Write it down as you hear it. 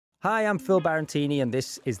Hi, I'm Phil Barantini, and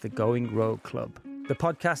this is the Going Rogue Club, the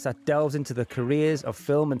podcast that delves into the careers of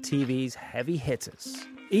film and TV's heavy hitters.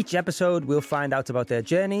 Each episode, we'll find out about their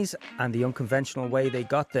journeys and the unconventional way they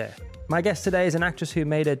got there. My guest today is an actress who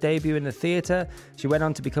made her debut in the theatre. She went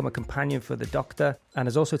on to become a companion for the Doctor and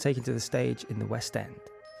has also taken to the stage in the West End.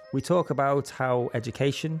 We talk about how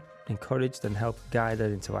education encouraged and helped guide her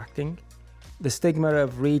into acting, the stigma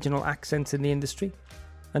of regional accents in the industry,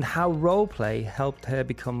 and how role play helped her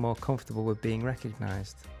become more comfortable with being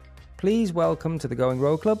recognised. Please welcome to the Going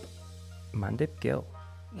Rogue Club, Mandip Gill.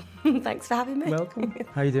 Thanks for having me. Welcome.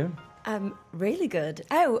 How you doing? Really good.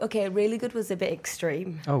 Oh, okay, really good was a bit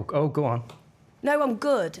extreme. Oh, go on. No, I'm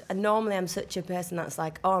good. And normally I'm such a person that's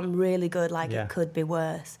like, oh, I'm really good, like Yeah. it could be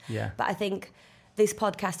worse. Yeah. But I think this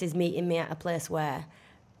podcast is meeting me at a place where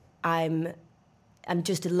I'm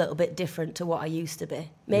just a little bit different to what I used to be.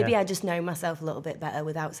 Maybe Yeah. I just know myself a little bit better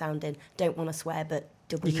without sounding, don't want to swear, but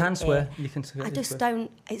You can swear. You can swear. I just don't,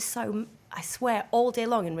 I swear all day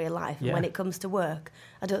long in real life. Yeah. And when it comes to work,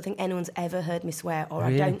 I don't think anyone's ever heard me swear, or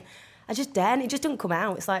Really? I just dare, it just doesn't come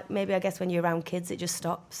out. It's like, maybe I guess when you're around kids, it just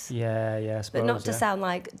stops. Yeah, I suppose. But not to yeah. sound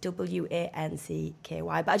like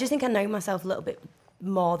W-A-N-C-K-Y, but I just think I know myself a little bit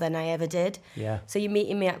more than I ever did. Yeah. So you're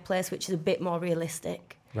meeting me at a place which is a bit more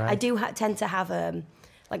realistic. Right. I do tend to have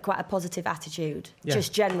like quite a positive attitude, Yeah.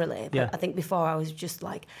 just generally. But Yeah. I think before I was just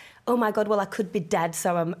like, oh my God, well, I could be dead,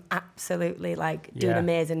 so I'm absolutely like doing Yeah.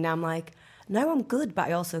 amazing. Now I'm like, no, I'm good, but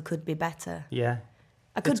I also could be better. Yeah.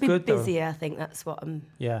 I could It's be good, though. busier, I think that's what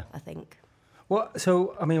Yeah. I think.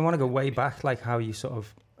 So, I mean, I want to go way back, like how you sort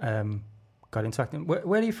of got into acting.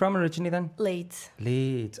 Where are you from originally then? Leeds.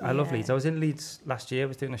 Leeds. I love Yeah. Leeds. I was in Leeds last year. I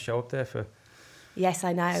was doing a show up there for Yes,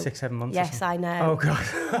 I know. 6-7 months. or Yes, something. I know. Oh, God.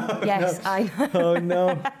 Yes, no. I know. Oh, no.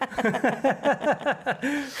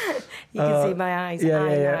 You can see my eyes. Yeah,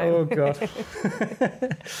 I yeah. know. Oh, God.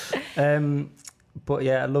 But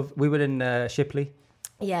yeah, we were in Shipley.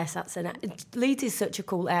 Yes, Leeds is such a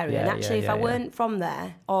cool area. Yeah, And actually, yeah, if I yeah. weren't from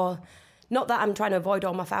there, or not that I'm trying to avoid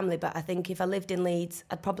all my family, but I think if I lived in Leeds,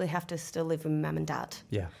 I'd probably have to still live with my mum and dad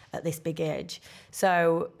Yeah. at this big age.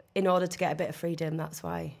 So in order to get a bit of freedom, that's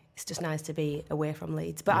why it's just nice to be away from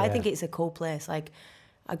Leeds. But I Yeah. think it's a cool place. Like,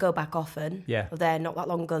 I go back often. Yeah. I was there not that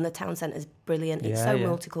long ago, and the town centre's brilliant. It's Yeah, so yeah.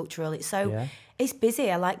 multicultural. Yeah. It's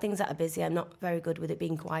busy. I like things that are busy. I'm not very good with it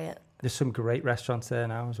being quiet. There's some great restaurants there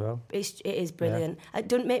now as well. It is brilliant. It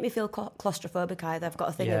doesn't make me feel claustrophobic either. I've got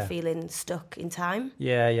a thing Yeah. of feeling stuck in time.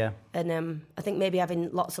 Yeah. And I think maybe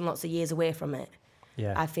having lots and lots of years away from it,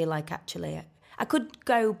 Yeah. I feel like actually I could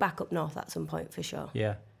go back up north at some point for sure.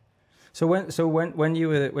 Yeah. So when you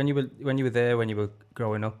were there, when you were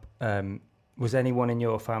growing up, was anyone in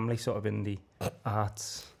your family sort of in the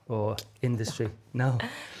arts or industry? No.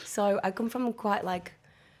 So I come from quite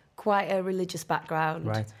a religious background.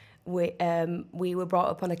 Right. We were brought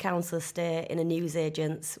up on a council estate in a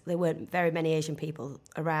newsagent's. There weren't very many Asian people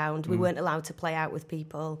around. We weren't allowed to play out with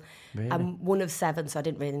people. Really? I'm one of 7, so I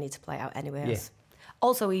didn't really need to play out anywhere Yeah. else.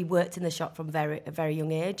 Also, he worked in the shop from a very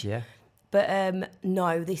young age. Yeah. But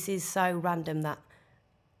no, this is so random that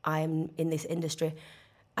I'm in this industry.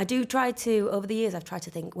 I do try to, over the years, I've tried to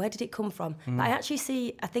think, where did it come from? But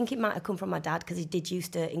I think it might have come from my dad, because he did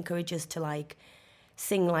used to encourage us to like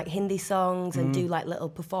sing like Hindi songs and do like little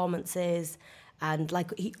performances. And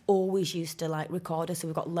like he always used to like record us, so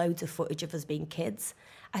we've got loads of footage of us being kids.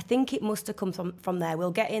 I think it must have come from there. We'll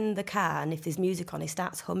get in the car, and if there's music on, he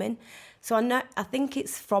starts humming. So I think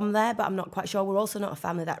it's from there, but I'm not quite sure. We're also not a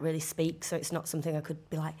family that really speaks, so it's not something I could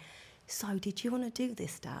be like, so did you want to do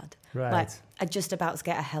this, Dad? Right. Like, I just about to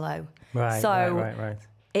get a hello. Right. So Right.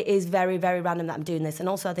 it is very, very random that I'm doing this. And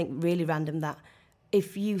also I think really random that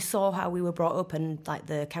if you saw how we were brought up and like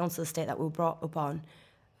the council estate that we were brought up on,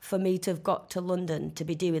 for me to have got to London to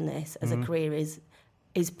be doing this as a career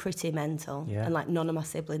is pretty mental. Yeah. And like none of my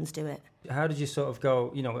siblings do it. How did you sort of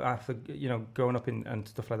go, after, growing up and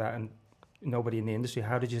stuff like that and nobody in the industry,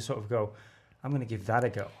 how did you sort of go, I'm going to give that a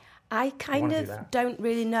go? I kind wanna do of that. don't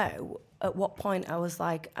really know at what point I was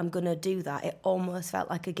like, I'm going to do that. It almost felt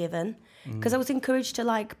like a given. Because I was encouraged to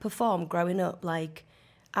like perform growing up. Like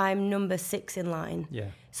I'm number 6 in line. Yeah.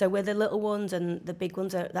 So we're the little ones, and the big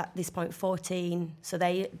ones are at this point 14. So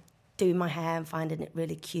they doing my hair and finding it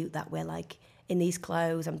really cute that we're like in these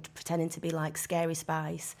clothes. I'm pretending to be like Scary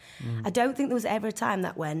Spice. I don't think there was ever a time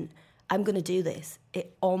that went, I'm going to do this.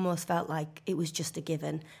 It almost felt like it was just a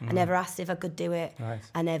given. I never asked if I could do it. Right.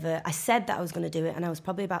 I said that I was going to do it, and I was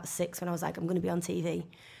probably about 6 when I was like, I'm going to be on TV.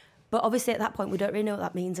 But obviously at that point, we don't really know what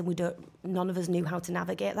that means, and none of us knew how to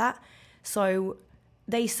navigate that. So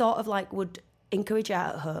they sort of like would encourage you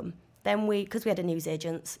out at home. Then because we had a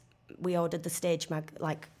newsagent, we ordered the stage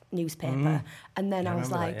newspaper. And then I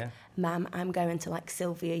was like, that, yeah. Ma'am, I'm going to like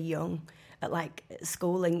Sylvia Young at like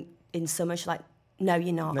school in summer. She's like, no,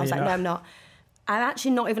 you're not. I was like, no, I'm not. I'm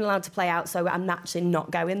actually not even allowed to play out, so I'm actually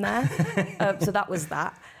not going there. So that was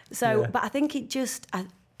that. So, but I think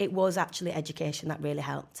it was actually education that really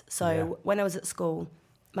helped. So when I was at school,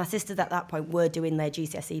 my sisters at that point were doing their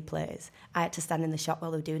GCSE plays. I had to stand in the shop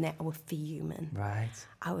while they were doing it. I was fuming. Right.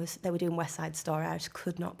 They were doing West Side Story. I just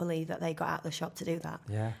could not believe that they got out of the shop to do that.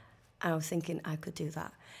 Yeah. And I was thinking I could do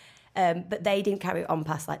that. But they didn't carry it on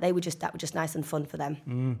past, like, that was just nice and fun for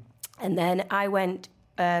them. And then I went,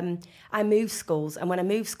 I moved schools. And when I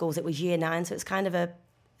moved schools, it was year 9. So it's kind of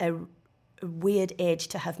a weird age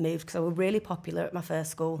to have moved, because I was really popular at my first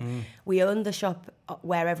school. We owned the shop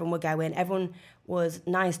where everyone were going. Everyone was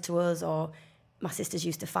nice to us, or my sisters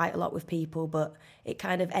used to fight a lot with people, but it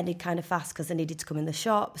kind of ended kind of fast because they needed to come in the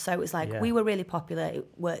shop. So it was like, we were really popular. It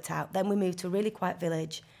worked out. Then we moved to a really quiet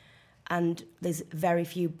village, and there's very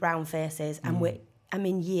few brown faces. And I'm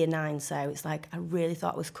in year 9, so it's like I really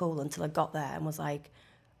thought it was cool until I got there and was like,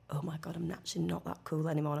 oh my God, I'm actually not that cool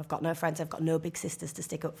anymore. I've got no friends. I've got no big sisters to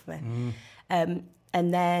stick up for me.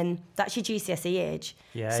 And then that's your GCSE age.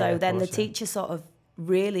 So then the teacher sort of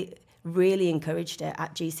really encouraged it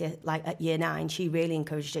at GCSE, like at year 9. She really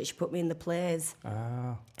encouraged it. She put me in the plays.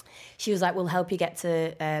 She was like, we'll help you get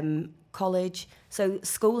to college. So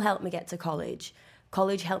school helped me get to college.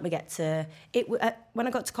 College helped me get to it. When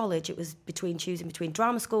I got to college, it was choosing between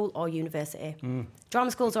drama school or university.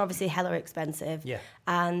 Drama schools are obviously hella expensive.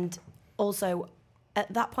 And also,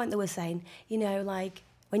 at that point, they were saying, you know, like,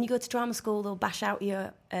 when you go to drama school, they'll bash out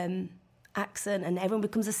your accent and everyone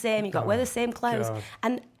becomes the same. You've got to wear the same clothes. God.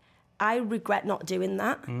 And I regret not doing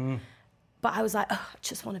that. But I was like, oh, I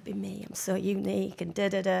just want to be me. I'm so unique and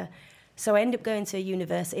da-da-da. So I ended up going to a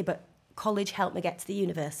university, but college helped me get to the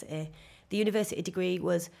university. The university degree there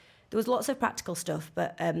was lots of practical stuff,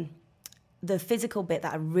 but the physical bit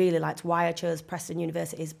that I really liked, why I chose Preston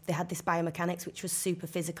University, is they had this biomechanics, which was super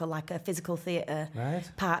physical, like a physical theatre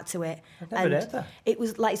part to it. I've never heard that. It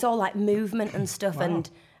was like, it's all like movement and stuff. Wow. And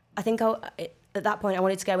I think at that point I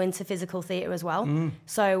wanted to go into physical theatre as well.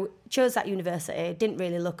 So chose that university, didn't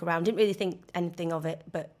really look around, didn't really think anything of it,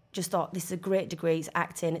 but just thought this is a great degree, it's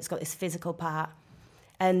acting, it's got this physical part.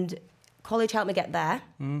 And college helped me get there.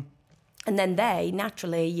 And then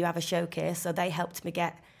naturally, you have a showcase, so they helped me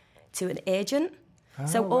get to an agent.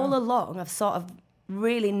 All along, I've sort of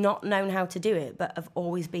really not known how to do it, but I've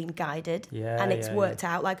always been guided. And it's worked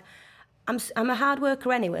out. Like, I'm a hard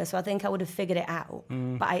worker anyway, so I think I would have figured it out.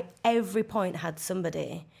 But I, every point, had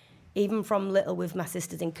somebody, even from little with my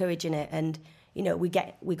sisters encouraging it. And, you know, we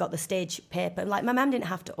got the stage paper. Like, my mum didn't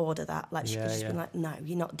have to order that. Like, she could just been like, no,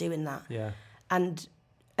 you're not doing that. And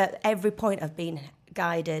at every point, I've been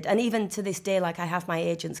guided, and even to this day, like, I have my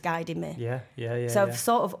agents guiding me. So I've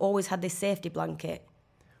sort of always had this safety blanket.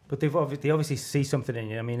 But they obviously see something in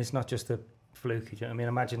you. I mean, it's not just a fluke. You know what I mean?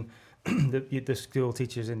 Imagine the school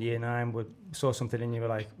teachers in year 9 saw something in you, were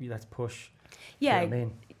like, let's push. You know what I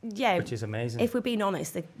mean? Which is amazing. If we're being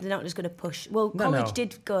honest, they're not just going to push. Well, college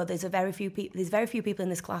did go. There's very few people in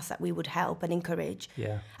this class that we would help and encourage.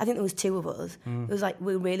 I think there was 2 of us. It was like,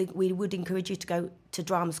 we would encourage you to go to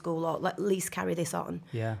drama school, or at least carry this on.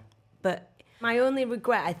 But my only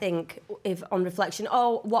regret, I think, if on reflection,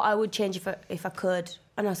 what I would change if I could,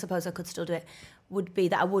 and I suppose I could still do it, would be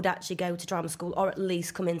that I would actually go to drama school, or at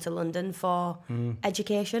least come into London for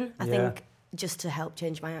education. I think, just to help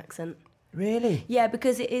change my accent. Really? Yeah,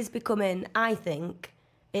 because I think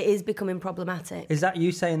it is becoming problematic. Is that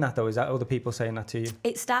you saying that, though? Is that other people saying that to you?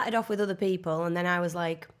 It started off with other people, and then I was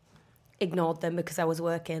like, ignored them because I was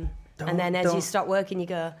working. And then as you stop working, you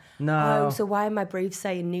go, no. Oh, so why are my briefs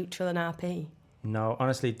saying neutral and RP? No,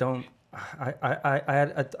 honestly, don't.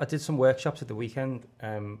 I did some workshops at the weekend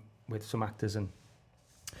with some actors, and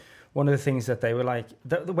one of the things that they were like,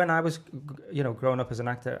 when I was, growing up as an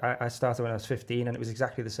actor, I started when I was 15, and it was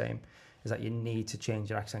exactly the same. Is that you need to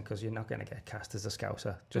change your accent because you're not going to get cast as a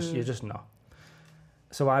Scouser. You're just not.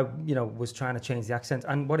 So I, was trying to change the accent,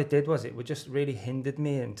 and what it did was it would just really hindered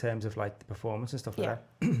me in terms of like the performance and stuff like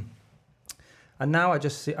that. And now I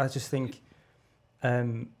just think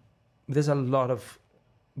there's a lot of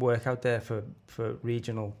work out there for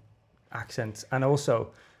regional accents, and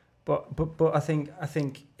also, but I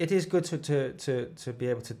think it is good to be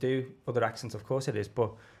able to do other accents. Of course it is,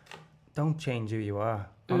 but don't change who you are.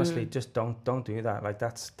 Honestly, just don't do that. Like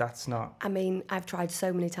that's not. I mean, I've tried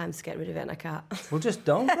so many times to get rid of it, and I can't. Well, just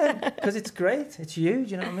don't, because it's great. It's you.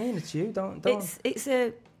 Do you know what I mean? It's you. Don't. It's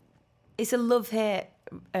a love-hate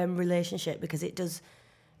relationship, because it does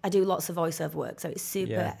I do lots of voiceover work, so it's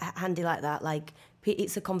super handy like that. Like,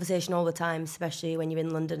 it's a conversation all the time, especially when you're in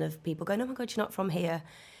London, of people going, oh my God, you're not from here.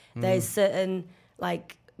 There's certain,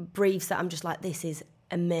 like, briefs that I'm just like, this is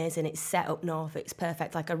amazing. It's set up north. It's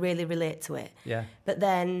perfect. Like, I really relate to it. Yeah. But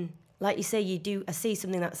then, like you say, I see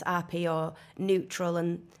something that's RP or neutral,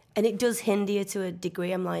 and it does hinder you to a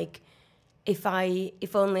degree. I'm like, if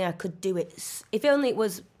only I could do it, if only it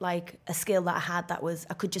was like a skill that I had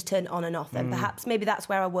I could just turn it on and off, then perhaps maybe that's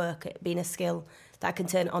where I work, it being a skill that I can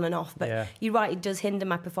turn it on and off. But you're right, it does hinder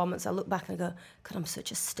my performance. I look back and I go, God, I'm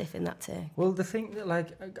such a stiff in that too. Well, the thing that,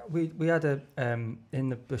 like, we had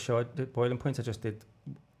in the show, the Boiling Point I just did,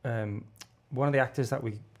 one of the actors that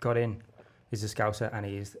we got in is a Scouser, and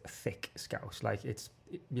he is thick Scouse. Like, it's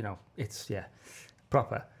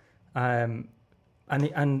proper. And the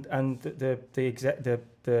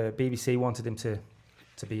BBC wanted him to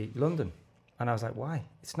be London, and I was like, why?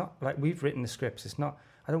 It's not like, we've written the scripts. It's not.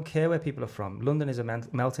 I don't care where people are from. London is a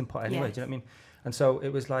melting pot anyway. Do you know what I mean? And so it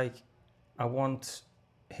was like, I want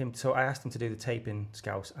him. So I asked him to do the tape in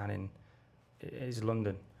Scouse and in his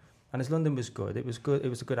London, and his London was good. It was good. It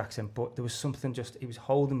was a good accent, but there was something just, he was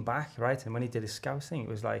holding back, right? And when he did his Scouse thing, it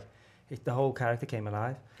was like the whole character came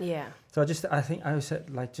alive. Yeah. So I think I said,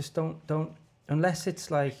 like, just don't. Unless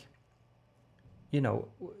it's like, you know,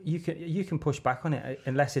 you can push back on it,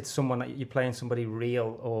 unless it's someone that you're playing somebody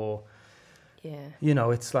real, or, you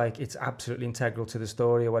know, it's like, it's absolutely integral to the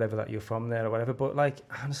story or whatever, that you're from there or whatever. But, like,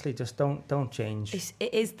 honestly, just don't change.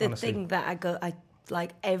 It is the thing that I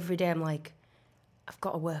like every day. I'm like, I've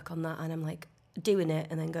got to work on that, and I'm like doing it,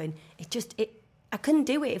 and then going, I couldn't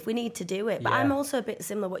do it if we need to do it. But I'm also a bit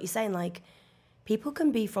similar what you're saying, like, people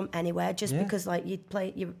can be from anywhere, just because, like,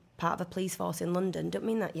 you're part of a police force in London, don't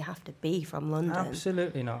mean that you have to be from London.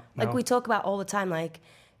 Absolutely not. No. Like, we talk about all the time, like,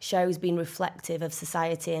 shows being reflective of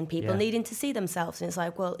society and people needing to see themselves. And it's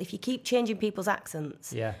like, well, if you keep changing people's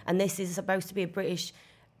accents, and this is supposed to be a British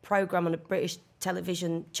programme on a British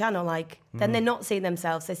television channel, like, then they're not seeing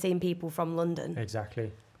themselves, they're seeing people from London.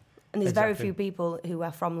 Exactly. And there's very few people who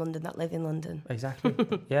are from London that live in London. Exactly.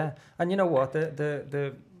 Yeah. And you know what?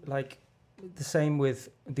 The like, the same with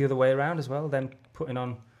the other way around as well. Them putting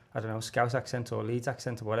on, I don't know, Scouse accent or Leeds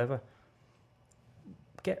accent or whatever.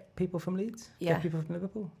 Get people from Leeds. Get people from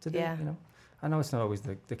Liverpool to do it, you know. I know it's not always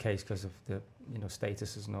the case because of the, you know,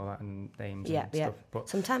 statuses and all that, and names and stuff. But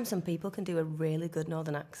sometimes some people can do a really good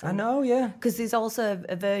Northern accent. I know, yeah. Because there's also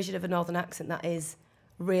a version of a Northern accent that is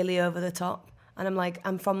really over the top. And I'm like,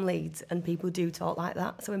 I'm from Leeds, and people do talk like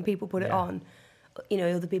that. So when people put it on, you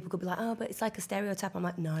know, other people could be like, oh, but it's like a stereotype. I'm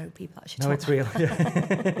like, no, people actually talk. No, it's real.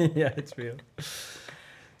 Yeah, it's real.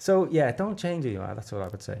 So yeah, don't change who you are. That's all I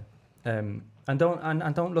would say. And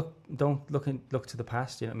don't look to the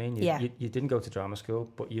past. You know what I mean? You didn't go to drama school,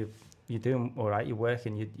 but you're doing all right. You're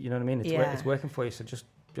working. You know what I mean? It's working for you. So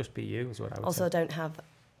just be you is what I would say. Also, don't have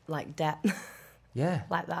like debt. Yeah.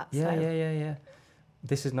 Like that. Yeah, so. Yeah.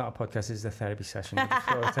 This is not a podcast. This is a therapy session.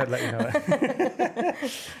 I'd let you know.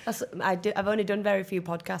 I've only done very few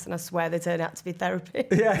podcasts, and I swear they turn out to be therapy.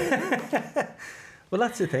 Yeah. Well,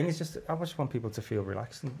 that's the thing. It's just, I just want people to feel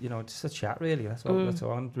relaxed, and, you know, just a chat, really. That's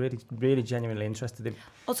all. I'm really, really genuinely interested in.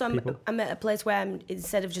 Also, I'm at a place where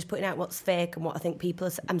instead of just putting out what's fake and what I think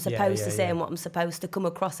I'm supposed to say and what I'm supposed to come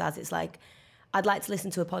across as, it's like, I'd like to listen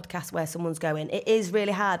to a podcast where someone's going, it is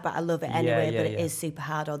really hard, but I love it anyway, but it is super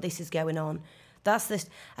hard, or this is going on. That's this.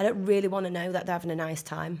 I don't really want to know that they're having a nice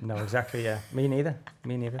time. No, exactly, yeah. Me neither.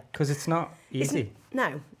 Because it's not easy.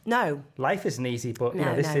 No. Life isn't easy, but you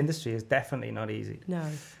know, this industry is definitely not easy. No.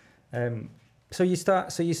 So you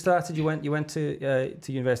started. You went to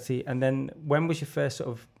university, and then when was your first sort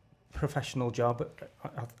of professional job?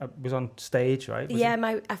 It was on stage, right?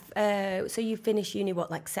 So you finish uni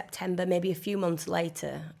like September, maybe a few months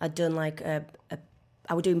later. I'd done like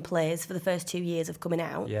I was doing plays for the first 2 years of coming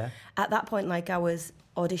out. Yeah. At that point, like, I was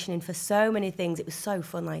auditioning for so many things. It was so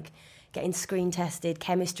fun, like getting screen tested,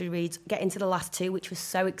 chemistry reads, getting to the last 2, which was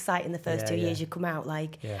so exciting the first 2 years you come out.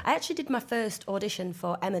 Like, I actually did my first audition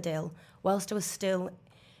for Emmerdale whilst I was still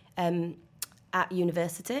at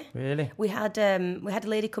university. Really? We had a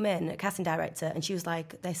lady come in, a casting director, and she was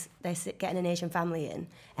like, they're getting an Asian family in.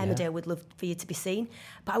 Emmerdale would love for you to be seen.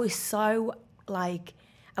 But I was so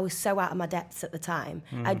out of my depths at the time.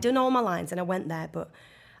 I'd done all my lines and I went there, but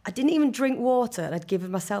I didn't even drink water, and I'd given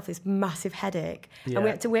myself this massive headache. Yeah. And we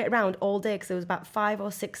had to wait around all day because there was about 5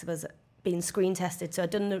 or 6 of us being screen tested. So I'd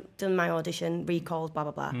done my audition, recalled, blah,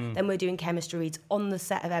 blah, blah. Then we were doing chemistry reads on the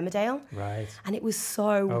set of Emmerdale. Right. And it was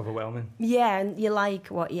so... overwhelming. Yeah, and you're like,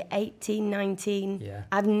 you're 18, 19. Yeah.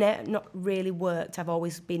 I've not really worked. I've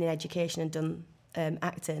always been in education and done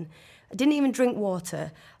acting. I didn't even drink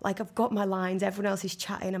water. Like, I've got my lines, everyone else is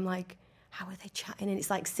chatting. I'm like, how are they chatting? And it's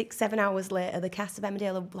like 6-7 hours later, the cast of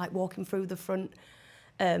Emmerdale are like walking through the front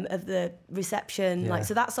of the reception. Like,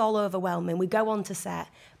 so that's all overwhelming. We go on to set.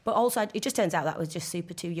 But also, it just turns out that I was just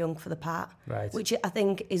super too young for the part. Right. Which I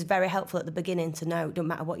think is very helpful at the beginning to know, it don't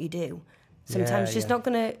matter what you do. Sometimes just not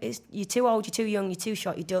going to... You're too old, you're too young, you're too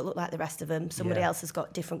short, you don't look like the rest of them. Somebody else has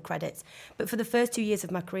got different credits. But for the first 2 years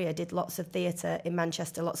of my career, I did lots of theatre in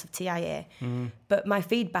Manchester, lots of TIA. But my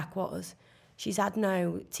feedback was, she's had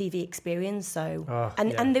no TV experience, so...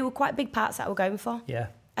 And there were quite big parts that I were going for. Yeah.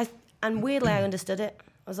 And weirdly, I understood it.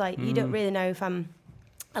 I was like, you don't really know if I'm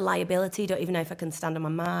a liability, you don't even know if I can stand on my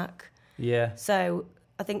mark. Yeah. So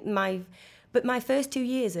I think my first 2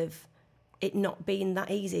 years of it not being that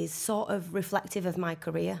easy is sort of reflective of my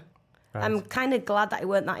career. Right. I'm kind of glad that it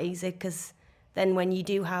weren't that easy, because then when you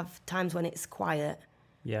do have times when it's quiet,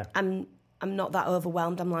 I'm not that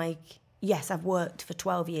overwhelmed. I'm like, yes, I've worked for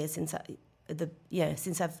 12 years since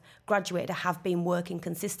I've graduated. I have been working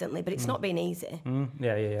consistently, but it's not been easy.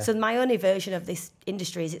 Yeah. So my only version of this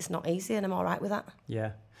industry is it's not easy, and I'm all right with that.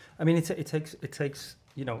 Yeah, I mean, it takes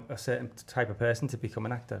a certain type of person to become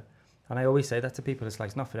an actor. And I always say that to people. It's like,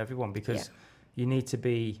 it's not for everyone, because you need to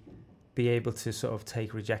be able to sort of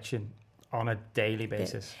take rejection on a daily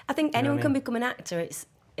basis. I think anyone can become an actor.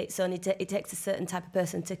 It's only it takes a certain type of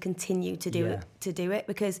person to continue to do it,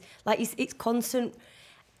 because like it's constant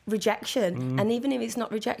rejection. And even if it's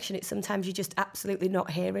not rejection, it's sometimes you're just absolutely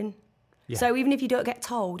not hearing. So even if you don't get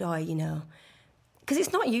told, because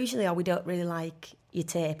it's not usually, we don't really like your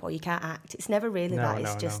tape, or you can't act. It's never really that.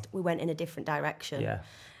 It's just we went in a different direction. Yeah.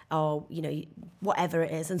 Or, whatever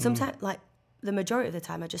it is. And sometimes, like, the majority of the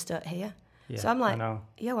time, I just don't hear. Yeah, so I'm like,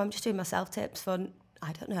 I'm just doing my self-tapes for,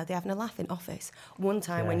 I don't know, are they having a laugh in Office? One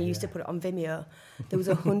time when you used to put it on Vimeo, there was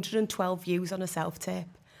 112 views on a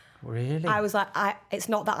self-tape. Really? I was like, it's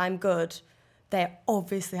not that I'm good. They're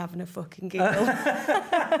obviously having a fucking giggle. Look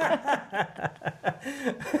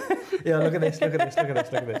at this.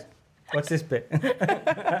 What's this bit?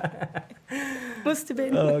 Must have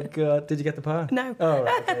been. Oh, God. Did you get the part? No. Oh,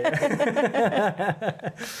 right, okay.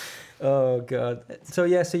 Oh, God. So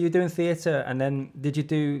you're doing theatre, and then when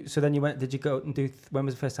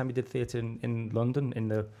was the first time you did theatre in London, in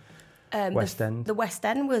the West End? The West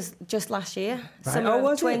End was just last year. Right. Summer of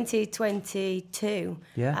was 2022.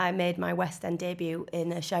 Yeah. I made my West End debut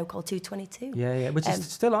in a show called 222. Yeah, which is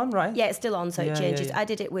still on, right? Yeah, it's still on, so it changes. Yeah. I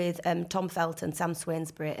did it with Tom Felton, Sam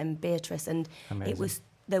Swainsbury and Beatrice, and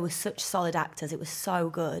there were such solid actors. It was so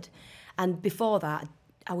good. And before that,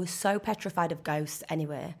 I was so petrified of ghosts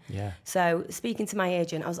anyway. Yeah. So speaking to my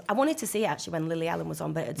agent, I wanted to see it actually when Lily Allen was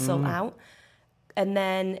on, but it had sold out. And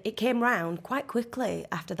then it came round quite quickly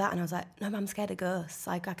after that, and I was like, no, I'm scared of ghosts.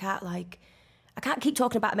 Like, I can't keep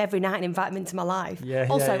talking about them every night and invite them into my life.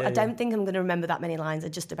 I don't think I'm going to remember that many lines. I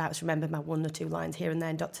just about remember my 1 or 2 lines here and there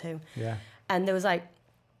in Doctor Who. Yeah. And there was like,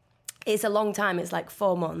 it's a long time. It's like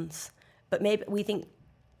 4 months, but maybe we think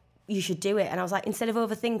you should do it. And I was like, instead of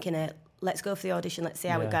overthinking it, let's go for the audition. Let's see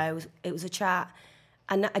how it goes. It was a chat.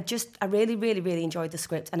 And I really, really, really enjoyed the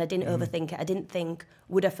script, and I didn't overthink it. I didn't think,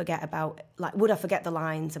 would I forget the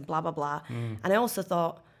lines and blah, blah, blah. And I also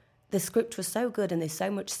thought the script was so good and there's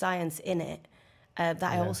so much science in it that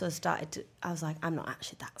I also I was like, I'm not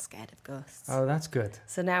actually that scared of ghosts. Oh, that's good.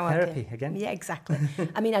 So now Therapy again? Yeah, exactly.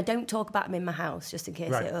 I mean, I don't talk about them in my house just in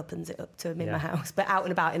case it opens it up to them in my house. But out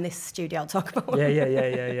and about in this studio, I'll talk about them.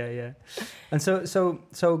 Yeah. And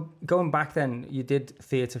so going back then, you did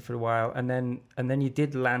theatre for a while, and then you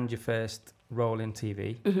did land your first role in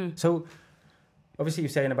TV. Mm-hmm. So obviously you're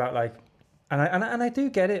saying about like, and I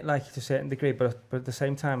do get it, like, to a certain degree, but at the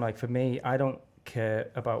same time, like, for me, I don't care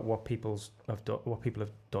about what people have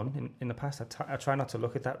done in the past. I try not to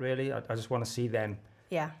look at that, really. I just want to see them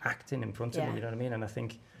acting in front of me, you know what I mean? And I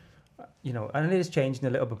think, and it is changing a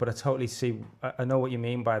little bit, but I totally see, I know what you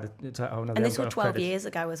mean by and this was 12 years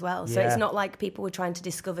ago as well, so it's not like people were trying to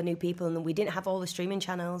discover new people, and we didn't have all the streaming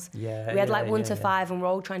channels. We had 1 to 5, and we're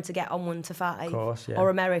all trying to get on 1 to 5, of course, or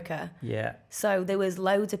America. So there was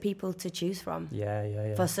loads of people to choose from.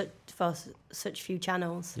 For such few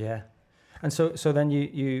channels. And so then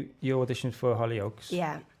you auditioned for Hollyoaks.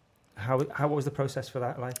 How was the process for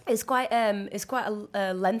that like? It's quite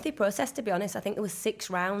a lengthy process, to be honest. I think there was 6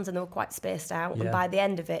 rounds and they were quite spaced out. And by the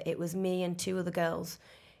end of it, it was me and 2 other girls,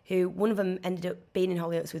 who one of them ended up being in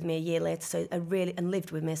Hollyoaks with me a year later, and lived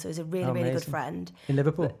with me. So he was a really good friend. In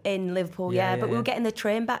Liverpool. But we were getting the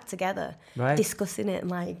train back together, discussing it and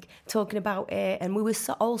like talking about it, and we were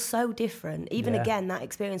all so different. Even again, that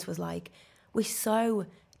experience was like, we're so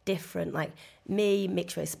different. Like me,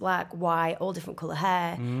 mixed race, black, white, all different colour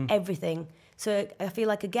hair, everything. So I feel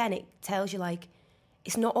like, again, it tells you, like,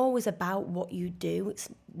 it's not always about what you do. It's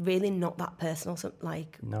really not that personal. So,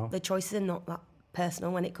 like, the choices are not that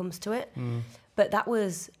personal when it comes to it. But that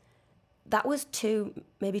was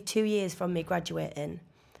maybe 2 years from me graduating.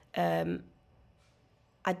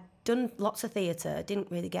 I'd done lots of theatre. I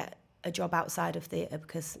didn't really get a job outside of theatre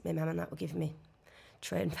because my mum and that were giving me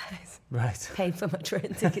train fares. Right. Paying for my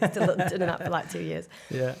train tickets to London and that for like 2 years.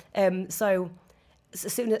 Yeah. So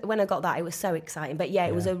as soon as when I got that, it was so exciting. But yeah,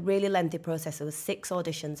 it was a really lengthy process. There was 6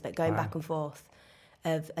 auditions, but going back and forth,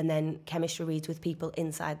 and then chemistry reads with people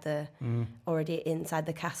inside the already inside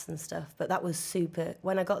the cast and stuff. But that was super.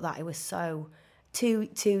 When I got that, it was so 2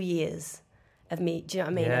 years of me. Do you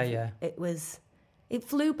know what I mean? Yeah. It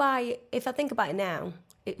flew by. If I think about it now,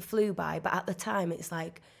 it flew by. But at the time, it's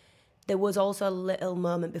like there was also a little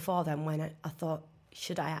moment before then when I thought,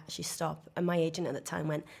 should I actually stop? And my agent at the time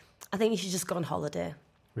went, I think you should just go on holiday.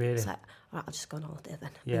 Really? It's like, all right, I'll just go on holiday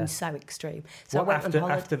then. Yeah. Being so extreme. So what, I went on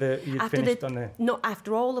holiday. Not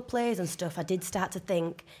after all the plays and stuff, I did start to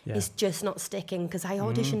think it's just not sticking, because I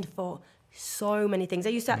auditioned for so many things. I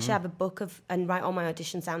used to actually have a book and write all my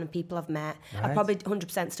auditions down and people I've met. Right. I probably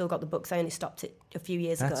 100% still got the books. I only stopped it a few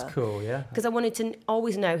years ago. That's cool, yeah. Because I wanted to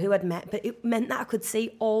always know who I'd met, but it meant that I could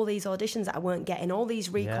see all these auditions that I weren't getting, all these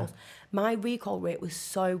recalls. My recall rate was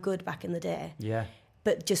so good back in the day. Yeah.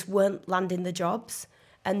 But just weren't landing the jobs.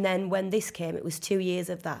 And then when this came, it was 2 years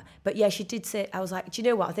of that. But yeah, she did say, I was like, do you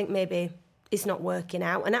know what? I think maybe it's not working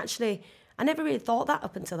out. And actually, I never really thought that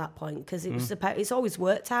up until that point, because it's always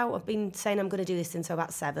worked out. I've been saying I'm going to do this since I was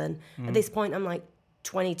about 7. At this point, I'm like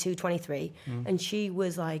 22, 23. And she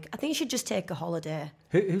was like, I think you should just take a holiday.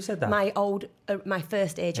 Who said that? My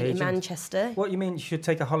first agent in Manchester. What, you mean you should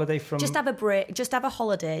take a holiday from... Just have a break. Just have a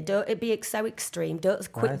holiday. Don't it be so extreme.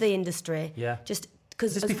 Don't quit the industry. Yeah. Just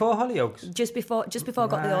before Hollyoaks? Just before I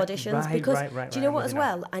got the auditions. Right, do you know what, as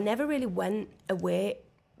well? I never really went away.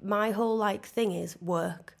 My whole thing is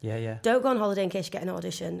work. Yeah. Don't go on holiday in case you get an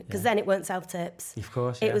audition, because then it weren't self-tips. Of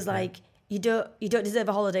course, It was like, you don't deserve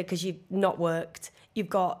a holiday because you've not worked. You've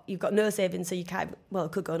got no savings, so you can't... Well, I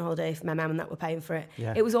could go on holiday if my mum and that were paying for it.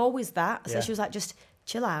 Yeah. It was always that. So she was like, just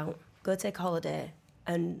chill out, go take a holiday,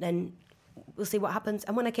 and then we'll see what happens.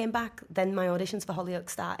 And when I came back, then my auditions for Hollyoaks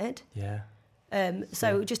started. Yeah.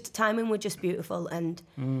 So just timing was just beautiful, and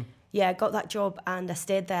I got that job and I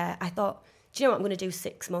stayed there. I thought, do you know what, I'm going to do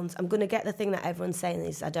 6 months. I'm going to get the thing that everyone's saying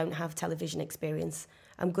is I don't have television experience.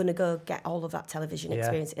 I'm going to go get all of that television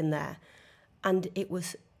experience in there. And it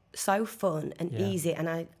was so fun and easy, and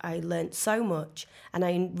I learned so much, and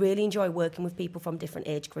I really enjoy working with people from different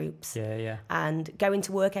age groups. Yeah. And going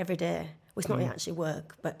to work every day. Well, it's not actually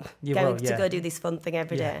work, but to go do this fun thing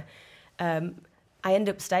every day. I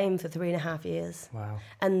ended up staying for 3.5 years. Wow.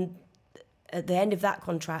 And at the end of that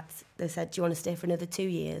contract, they said, do you want to stay for another 2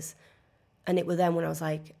 years? And it was then when I was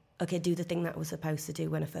like, okay, do the thing that I was supposed to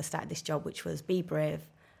do when I first started this job, which was be brave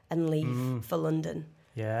and leave for London.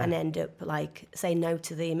 Yeah. And end up saying no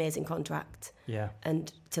to the amazing contract. Yeah.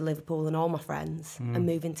 And to Liverpool and all my friends and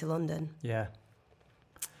moving to London. Yeah.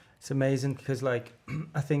 It's amazing because I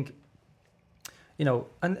think,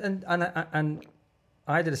 and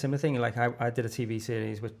I did a similar thing. I did a TV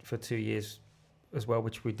series for 2 years as well,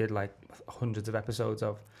 which we did hundreds of episodes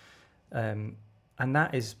of. And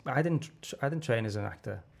that is, I didn't train as an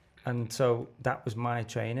actor. And so that was my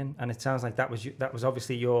training. And it sounds like that was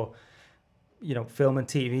obviously your, film and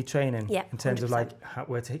TV training in terms 100%. Of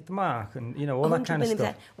where to hit the mark and, all that kind of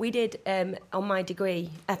stuff. We did on my degree.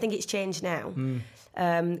 I think it's changed now.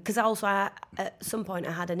 Because also at some point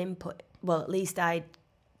I had an input. Well, at least I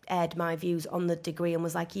aired my views on the degree and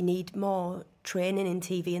was like, you need more training in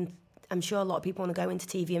TV, and I'm sure a lot of people want to go into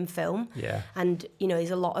TV and film. Yeah. And,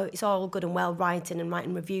 there's it's all good and well writing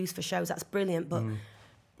reviews for shows. That's brilliant. But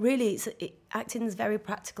really, acting's very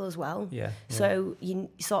practical as well. Yeah. So you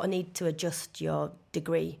sort of need to adjust your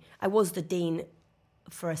degree. I was the dean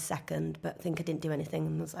for a second, but I think I didn't do anything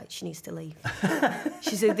and was like, she needs to leave.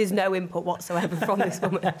 She said there's no input whatsoever from this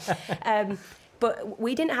woman. But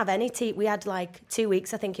we didn't have any we had 2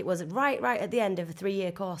 weeks, I think it was, right at the end of a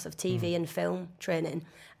 3-year course of TV and film training.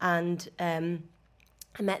 And I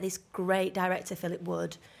met this great director, Philip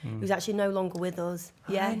Wood, who's actually no longer with us.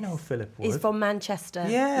 Yeah, I know Philip Wood. He's from Manchester.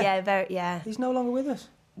 Yeah. He's no longer with us.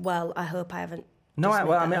 Well, I hope I haven't. No, I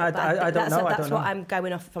don't know. That's what I'm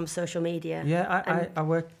going off from social media. Yeah,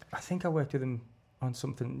 I think I worked with him on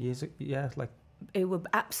something years ago. Yeah,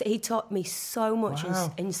 he taught me so much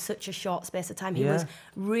in such a short space of time. He was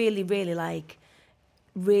really, really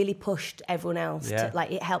really pushed everyone else. Yeah. To, like,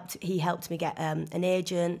 he helped me get an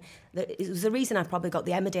agent. It was the reason I probably got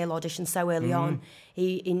the Emmerdale audition so early on.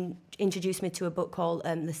 He introduced me to a book called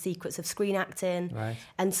The Secrets of Screen Acting. Right.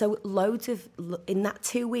 And so in that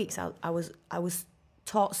 2 weeks, I was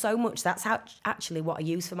taught so much. That's actually what I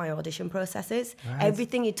use for my audition processes. Right.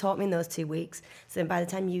 Everything he taught me in those 2 weeks. So then by the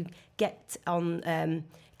time you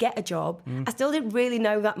get a job, I still didn't really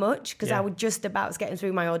know that much because I was just about getting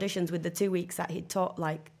through my auditions with the 2 weeks that he'd taught,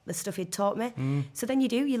 like the stuff he'd taught me. So then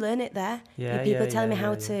you learn it there. People telling me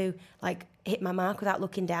how to like hit my mark without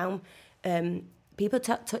looking down. People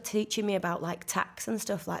teaching me about like tax and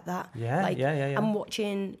stuff like that. I'm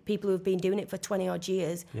watching people who've been doing it for 20 odd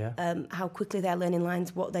years, how quickly they're learning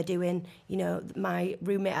lines, what they're doing. You know, my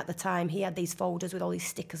roommate at the time, he had these folders with all these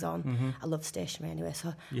stickers on. I love stationery anyway,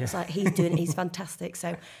 so it's like he's doing it, he's fantastic.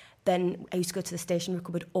 So then I used to go to the stationery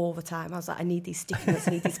cupboard all the time. I was like, I need these sticky notes,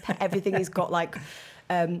 I need these everything he's got like.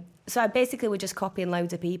 So I basically was just copying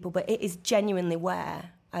loads of people, but it is genuinely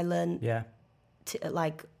where I learned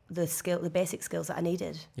like the basic skills that I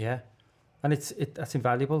needed. Yeah, and that's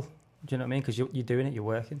invaluable. Do you know what I mean? Because you're doing it, you're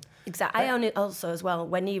working. Exactly. I own it also as well.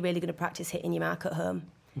 When are you really going to practice hitting your mark at home?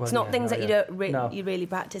 Well, it's not things that you really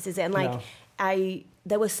practice, is it? And like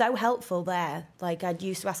they were so helpful there. Like I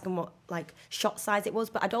used to ask them what like shot size it was,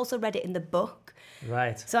 but I'd also read it in the book.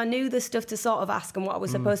 Right. So I knew the stuff to sort of ask them what I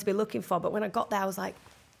was supposed to be looking for. But when I got there, I was like,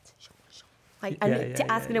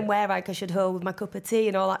 asking them where I should hold my cup of tea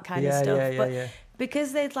and all that kind of stuff. But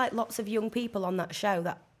because there's like lots of young people on that show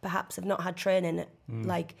that perhaps have not had training,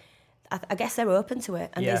 like I guess they're open to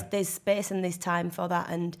it, and there's space and there's time for that,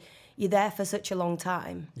 and you're there for such a long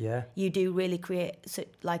time. Yeah, you do really create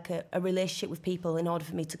like a relationship with people in order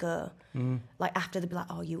for me to go. Like after they'd be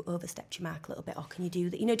like, "Oh, you overstepped your mark a little bit," or "Can you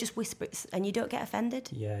do that?" You know, just whisper it, and you don't get offended.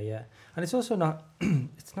 Yeah, and it's also not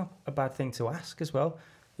it's not a bad thing to ask as well.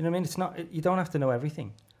 You know what I mean? It's not. You don't have to know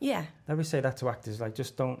everything. Yeah, I always say that to actors. Like,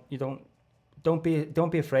 just don't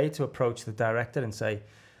be afraid to approach the director and say,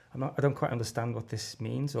 I don't quite understand what this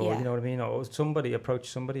means, or you know what I mean, or approach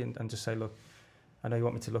somebody and just say, look, I know you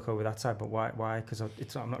want me to look over that side, but why? Because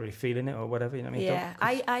I'm not really feeling it or whatever. You know what I mean? Yeah,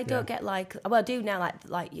 I don't get like, well, I do now,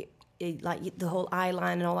 like the whole eye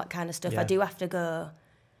line and all that kind of stuff. I do have to go,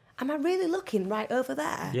 am I really looking right over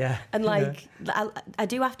there? Yeah. And like, I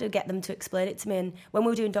do have to get them to explain it to me. And when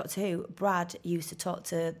we were doing Doctor Who, Brad used to talk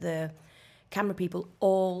to the camera people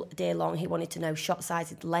all day long. He wanted to know shot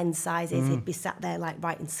sizes, lens sizes. He'd be sat there like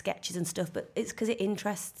writing sketches and stuff, but it's because it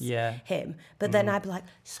interests him. But then I'd be like,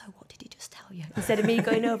 so what did he just tell you? Instead of me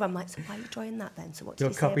going over, I'm like, so why are you drawing that then? So what did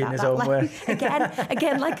he say about that? You're copying his own work.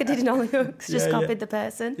 Again, like I did in Hollyoaks, just copied the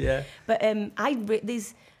person. Yeah. But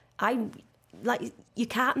you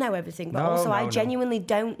can't know everything, but I genuinely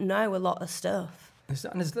don't know a lot of stuff.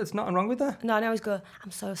 There's nothing wrong with that. No, and I always go,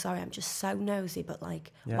 I'm so sorry, I'm just so nosy, but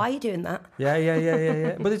like, why are you doing that?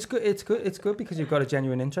 Yeah. But it's good because you've got a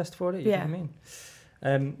genuine interest for it. You know what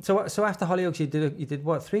I mean? So after Hollyoaks, you did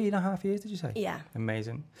what, 3.5 years? Did you say? Yeah.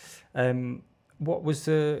 Amazing. What was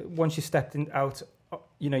once you stepped out?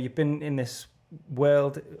 You know, you've been in this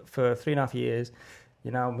world for 3.5 years.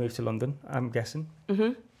 You now moved to London, I'm guessing.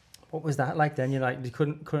 Mm-hmm. What was that like then? You're like,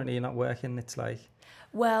 currently you're not working. It's like.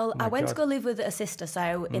 Well, I went to go live with a sister,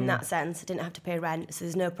 so in that sense, I didn't have to pay rent, so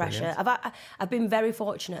there's no pressure. I've been very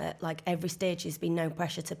fortunate. Like every stage, there's been no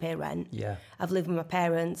pressure to pay rent. Yeah, I've lived with my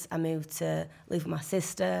parents. I moved to live with my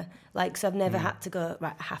sister. Like, so I've never had to go.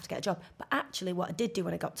 Right, I have to get a job. But actually, what I did do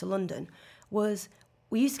when I got to London was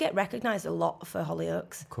we used to get recognised a lot for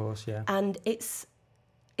Hollyoaks. Of course, yeah. And it's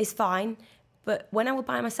fine. But when I was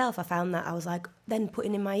by myself, I found that I was like then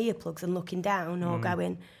putting in my earplugs and looking down or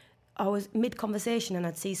going. I was mid-conversation and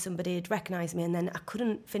I'd see somebody who'd recognise me and then I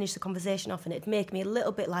couldn't finish the conversation off and it'd make me a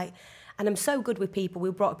little bit like... And I'm so good with people. We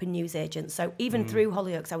were brought up in newsagents. So even through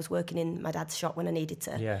Hollyoaks, I was working in my dad's shop when I needed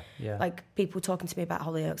to. Yeah. Like people were talking to me about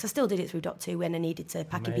Hollyoaks. I still did it through Doctor Who when I needed to,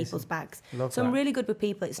 packing people's bags. Love so that. I'm really good with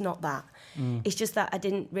people. It's not that. It's just that I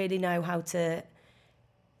didn't really know how to...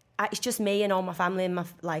 It's just me and all my family and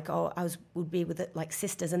would be with like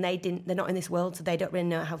sisters and they're not in this world, so they don't really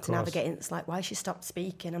know how to navigate it. It's like, why she stopped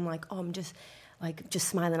speaking? I'm like, I'm just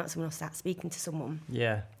smiling at someone or start speaking to someone.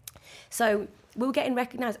 Yeah. So we were getting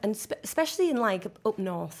recognised, and especially in like up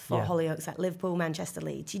north for Hollyoaks, like Liverpool, Manchester,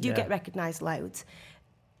 Leeds, you do get recognised loads.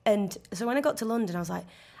 And so when I got to London, I was like,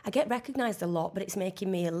 I get recognised a lot, but it's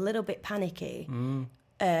making me a little bit panicky.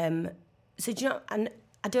 So do you know, and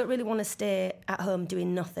I don't really want to stay at home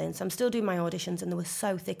doing nothing. So I'm still doing my auditions, and they were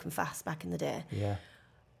so thick and fast back in the day. Yeah.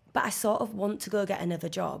 But I sort of want to go get another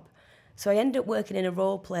job. So I ended up working in a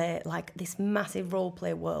role play, like this massive role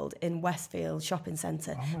play world in Westfield shopping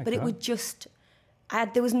centre. Oh but God. It would just...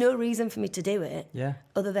 there was no reason for me to do it. Yeah.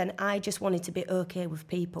 Other than I just wanted to be okay with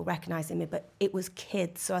people recognising me. But it was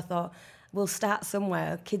kids, so I thought, we'll start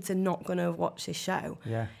somewhere. Kids are not going to watch this show.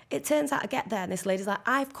 Yeah. It turns out I get there and this lady's like,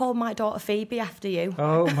 I've called my daughter Phoebe after you.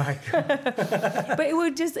 Oh my God. But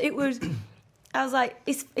I was like,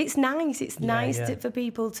 it's nice. It's nice for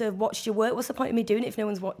people to watch your work. What's the point of me doing it if no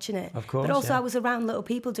one's watching it? Of course. But also, I was around little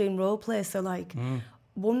people doing role play, so like,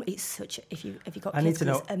 it's such. If you got kids,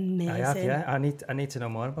 it's amazing. I have, yeah. I need to know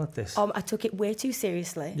more about this. I took it way too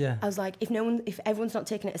seriously. Yeah. I was like, if everyone's not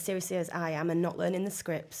taking it as seriously as I am and not learning the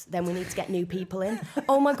scripts, then we need to get new people in.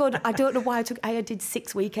 Oh my God, I don't know why I did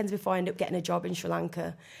 6 weekends before I ended up getting a job in Sri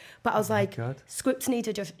Lanka. But I was scripts need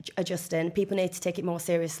adjusting, people need to take it more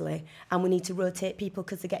seriously, and we need to rotate people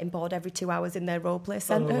because they're getting bored every 2 hours in their role play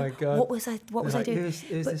centre. Oh my God. What was I doing?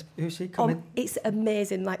 Who's she coming? It's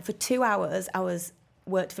amazing. Like for 2 hours,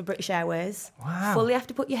 worked for British Airways. Wow. Fully have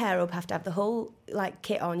to put your hair up, have to have the whole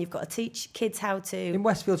kit on. You've got to teach kids how to... In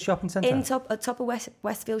Westfield Shopping Centre? At top of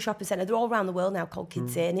Westfield Shopping Centre. They're all around the world now called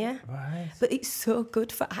Kidsania. Right. But it's so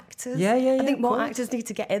good for actors. Yeah. I think more actors need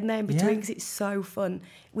to get in there in between because it's so fun.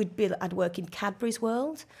 I'd work in Cadbury's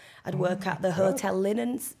World. I'd work at the Hotel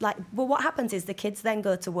Linens. What happens is the kids then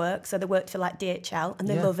go to work. So they worked for DHL and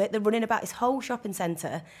they love it. They're running about this whole shopping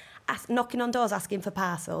centre, knocking on doors, asking for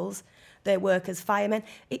parcels. They work as firemen.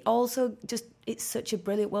 It also it's such a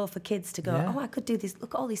brilliant world for kids to go, I could do this.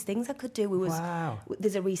 Look at all these things I could do.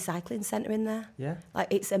 There's a recycling centre in there. Yeah.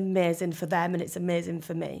 It's amazing for them and it's amazing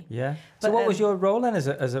for me. Yeah. So what was your role then as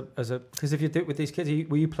a because if you do it with these kids,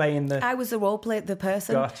 were you playing the... I was the role play, the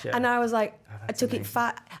person. Gotcha. And I was like, I took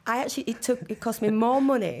amazing. It cost me more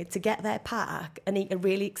money to get their park and eat a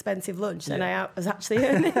really expensive lunch than I was actually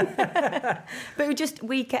earning. But it was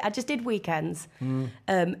I just did weekends.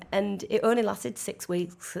 And it only lasted 6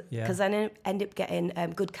 weeks because I ended up getting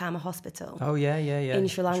Good Karma Hospital. Oh, yeah. In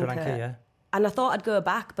Sri Lanka. Yeah. And I thought I'd go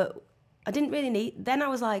back, but I didn't really need... Then I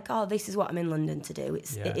was like, this is what I'm in London to do.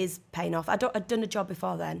 It is paying off. I'd done a job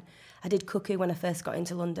before then. I did cooking when I first got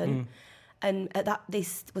into London. And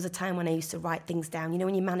this was a time when I used to write things down. You know,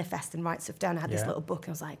 when you manifest and write stuff down, I had this little book and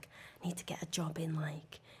I was like, I need to get a job in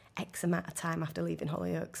X amount of time after leaving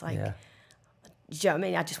Hollyoaks. Do you know what I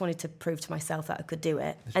mean? I just wanted to prove to myself that I could do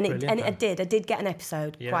it. I did. I did get an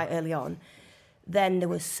episode quite early on. Then there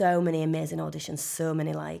were so many amazing auditions, so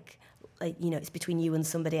many it's between you and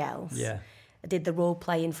somebody else. Yeah. I did the role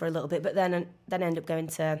playing for a little bit, but then ended up going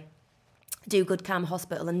to do Good Karma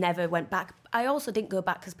Hospital and never went back. I also didn't go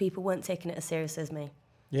back because people weren't taking it as serious as me.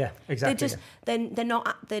 Yeah, exactly.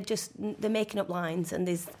 They're making up lines and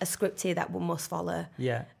there's a script here that one must follow.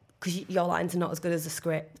 Yeah. Because your lines are not as good as the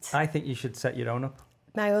script. I think you should set your own up.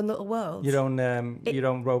 My own little world. Your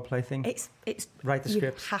own role play thing. It's write the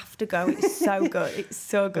script. You have to go. It's so good. It's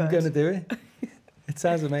so good. I'm going to do it. It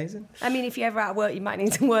sounds amazing. I mean, if you're ever out of work, you might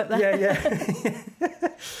need to work there. Yeah.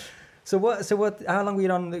 So what? How long were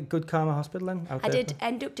you on the Good Karma Hospital then? I did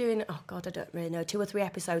end up doing, I don't really know, 2 or 3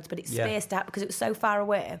 episodes, but it's spaced out because it was so far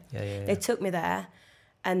away. Yeah. They took me there,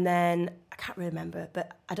 and then I can't remember,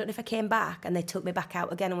 but I don't know if I came back, and they took me back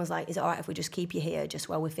out again and was like, "Is it all right if we just keep you here just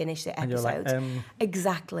while we finish the episodes?" And you're like,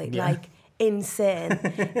 exactly, insane.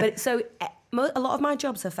 But so a lot of my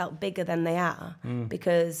jobs have felt bigger than they are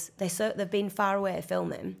because they've been far away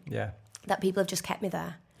filming. Yeah. That people have just kept me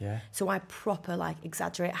there. Yeah. So I proper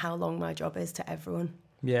exaggerate how long my job is to everyone.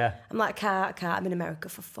 Yeah. I'm like, I can't. I'm in America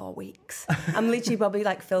for 4 weeks. I'm literally probably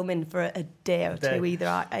filming for a day or two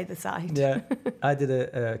either side. Yeah. I did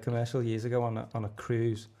a commercial years ago on a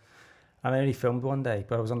cruise, and I only filmed one day,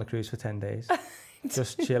 but I was on the cruise for 10 days,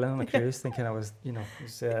 just chilling on the cruise, thinking I was,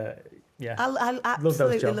 yeah. I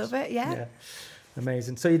absolutely love it. Yeah.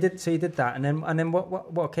 Amazing. So you did that, and then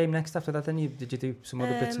what came next after that? Then did you do some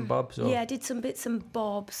other bits and bobs? Or? Yeah, I did some bits and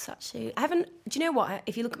bobs actually. I haven't. Do you know what?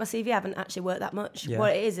 If you look at my CV, I haven't actually worked that much. Yeah.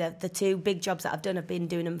 What it is, the 2 big jobs that I've done, I've been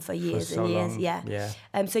doing them for years and years. Long. Yeah.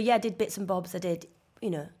 I did bits and bobs. I did,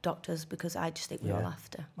 doctors because I just think we all have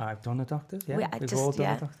to. I've done the doctors. Yeah, we've all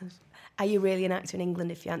done the doctors. Are you really an actor in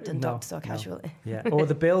England if you haven't done doctors or casualty? No. Yeah. Or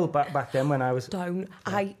the Bill back then when I was... Don't.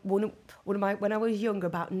 Yeah. When I was younger,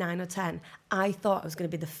 about 9 or 10, I thought I was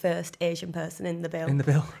going to be the first Asian person in the Bill. In the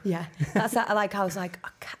Bill? Yeah. That's that. I was like,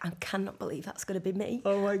 I cannot believe that's going to be me.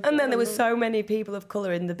 Oh my God. And then there were so many people of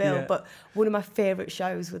colour in the Bill, but one of my favourite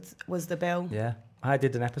shows was the Bill. Yeah. I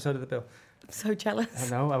did an episode of the Bill. I'm so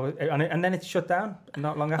jealous. I know. And then it shut down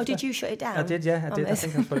not long after. Oh, did you shut it down? I did, yeah. I did. I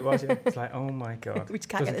think that's what it was. Yeah. It's like, oh my God. We just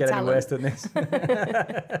can't Doesn't get the any worse than this.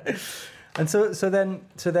 And so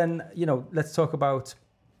then, let's talk about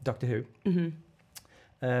Doctor Who.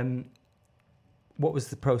 Mm-hmm. What was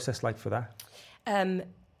the process like for that?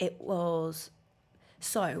 It was...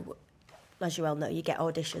 So, as you well know, you get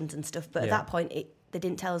auditions and stuff. But at that point, they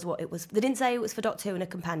didn't tell us what it was. They didn't say it was for Doctor Who and a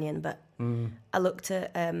companion, but I looked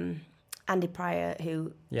at Andy Pryor,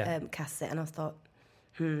 who casts it, and I thought,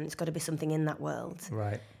 it's got to be something in that world.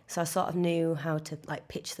 Right. So I sort of knew how to like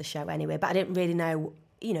pitch the show anyway, but I didn't really know,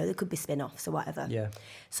 there could be spin-offs or whatever. Yeah.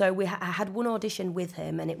 So I had one audition with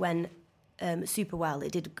him, and it went super well.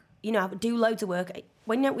 It did, I do loads of work.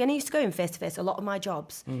 When I used to go in face-to-face, a lot of my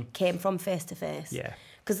jobs came from face-to-face. Yeah.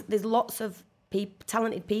 Because there's lots of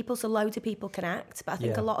talented people, so loads of people can act, but I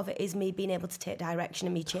think a lot of it is me being able to take direction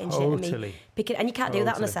and me changing it and me picking, and you can't do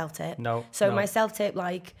that on a self-tape. No. So my self-tape,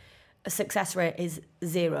 like, a success rate is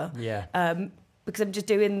 0. Yeah. Because I'm just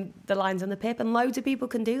doing the lines on the paper, and loads of people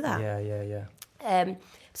can do that. Yeah.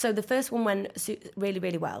 So the first one went really,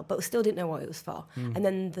 really well, but we still didn't know what it was for. And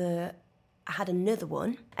then I had another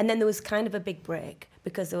one, and then there was kind of a big break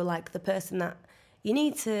because they were like, the person that you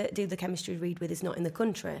need to do the chemistry read with is not in the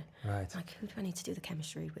country. Right. Like, who do I need to do the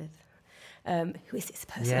chemistry read with? Who is this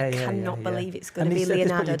person? I cannot believe it's going to be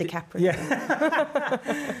Leonardo DiCaprio.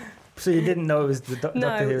 Yeah. So you didn't know it was the Doctor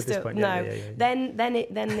Who at this point? No. Then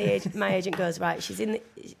my agent goes, right, she's in.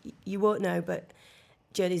 You won't know, but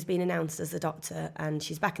Jodie's been announced as the Doctor, and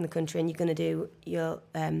she's back in the country, and you're going to do your.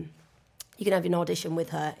 You can have an audition with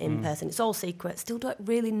her in person. It's all secret. Still don't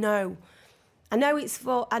really know. I know it's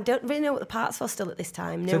for. I don't really know what the part's for still at this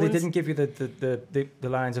time. So they didn't give you the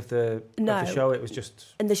lines of the show. It was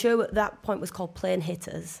just. And the show at that point was called Plain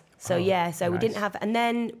Hitters. So nice. We didn't have. And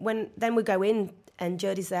then when we go in and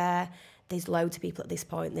Jodie's there, there's loads of people at this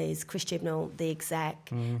point. There's Chris Chibnall, the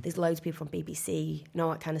exec. There's loads of people from BBC and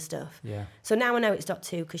all that kind of stuff. Yeah. So now I know it's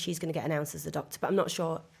Doctor Who because she's going to get announced as the Doctor, but I'm not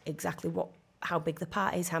sure exactly how big the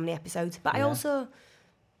part is, how many episodes. But I also.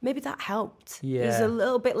 Maybe that helped. Yeah. There's a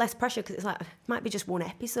little bit less pressure because it's like, it might be just one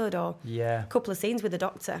episode or a couple of scenes with the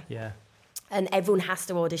Doctor. Yeah. And everyone has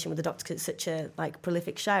to audition with the Doctor because it's such a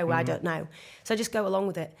prolific show. I don't know. So I just go along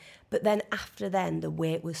with it. But then after the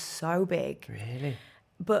wait was so big. Really?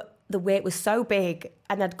 But the wait was so big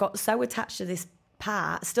and I'd got so attached to this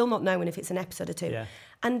part, still not knowing if it's an episode or 2. Yeah.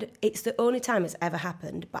 And it's the only time it's ever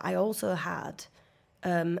happened. But I also had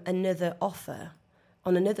another offer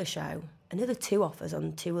on another show. Another 2 offers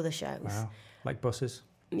on 2 other shows. Wow. Like buses?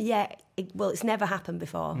 Yeah. It's never happened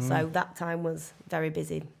before. So that time was very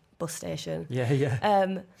busy bus station.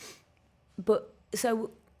 Yeah. But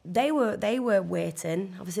so they were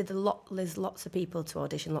waiting. Obviously, there's lots of people to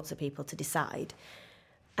audition, lots of people to decide.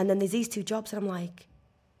 And then there's these 2 jobs, and I'm like,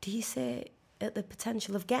 do you say at the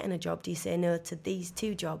potential of getting a job, do you say no to these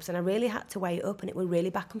 2 jobs? And I really had to weigh it up, and it was really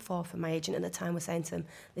back and forth. And my agent at the time was saying to them,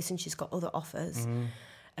 listen, she's got other offers.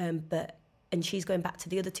 And she's going back to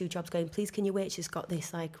the other 2 jobs going, please, can you wait? She's got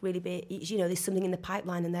this, really big, there's something in the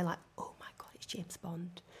pipeline. And they're like, oh, my God, it's James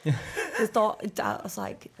Bond. I was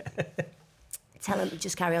like, tell him,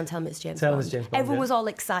 just carry on, tell him it's James Bond. Everyone was all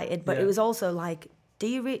excited, but it was also like, do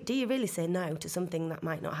you really say no to something that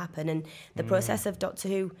might not happen? And the process of Doctor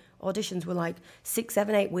Who auditions were 6,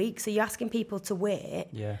 7, 8 weeks. So you're asking people to wait.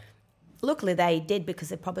 Yeah. Luckily, they did because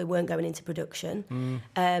they probably weren't going into production.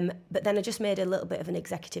 But then I just made a little bit of an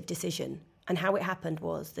executive decision. And how it happened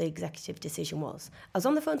was, the executive decision was, I was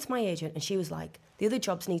on the phone to my agent and she was like, the other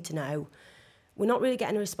jobs need to know. We're not really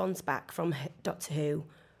getting a response back from Doctor Who.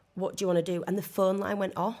 What do you want to do? And the phone line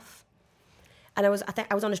went off. And I think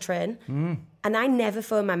I was on a train. And I never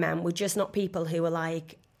phone my mum. We're just not people who are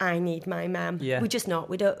like, I need my mum. Yeah. We're just not.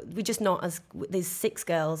 We're just not as. There's 6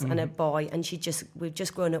 girls and a boy, and we've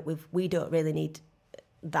just grown up with. We don't really need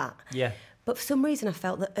that. Yeah. But for some reason, I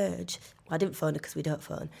felt the urge. Well, I didn't phone her because we don't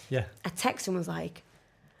phone. Yeah. I texted her and was like,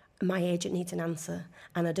 my agent needs an answer,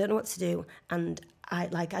 and I don't know what to do, and I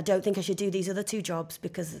don't think I should do these other 2 jobs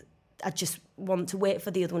because I just want to wait for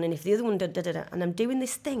the other one, and if the other one and I'm doing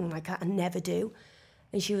this thing like I never do,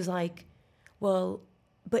 and she was like, well,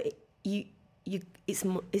 but it's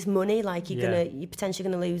money, you're potentially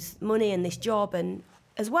gonna lose money in this job, and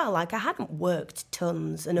as well, I hadn't worked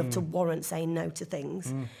tons enough to warrant saying no to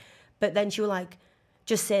things. But then she was like,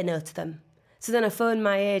 just say no to them. So then I phoned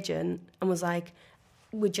my agent and was like,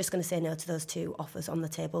 we're just going to say no to those 2 offers on the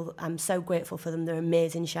table. I'm so grateful for them. They're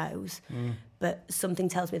amazing shows. But something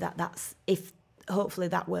tells me that's, if hopefully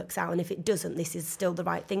that works out, and if it doesn't, this is still the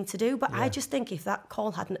right thing to do. But I just think if that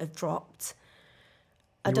call hadn't have dropped,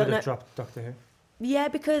 I don't know. Would have dropped Doctor Who? Yeah,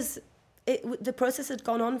 because the process had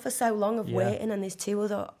gone on for so long of waiting, and there's 2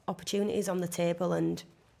 other opportunities on the table, and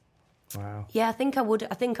wow. Yeah, I think I would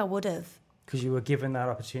have. Because you were given that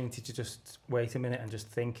opportunity to just wait a minute and just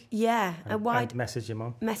think. Yeah, and why message your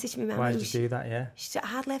mum? Message me, mum. Why did you do that? Yeah. She said, I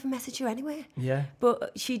hardly ever message you anyway. Yeah.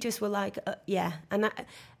 But she just were like, yeah. And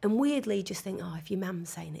weirdly just think, oh, if your mum's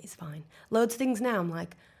saying it, it's fine. Loads of things now, I'm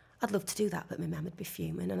like, I'd love to do that, but my mum would be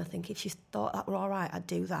fuming. And I think if she thought that were all right, I'd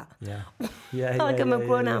do that. Yeah. Yeah. Like I'm a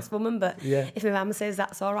grown-ass woman, but if my mum says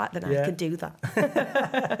that's all right, then I can do that.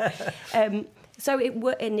 So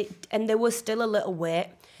and there was still a little wait.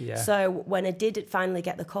 Yeah. So when I did finally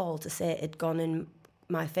get the call to say it had gone in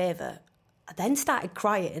my favour, I then started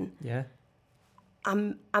crying. Yeah.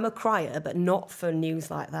 I'm a crier, but not for news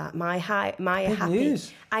like that. My Big happy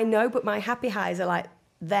news. I know, but my happy highs are like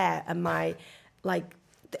there, and my like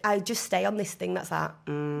I just stay on this thing that's like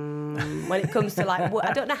when it comes to like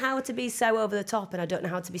I don't know how to be so over the top, and I don't know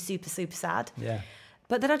how to be super super sad. Yeah.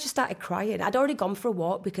 But then I just started crying. I'd already gone for a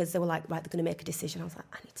walk because they were like, right, they're going to make a decision. I was like,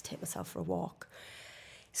 I need to take myself for a walk.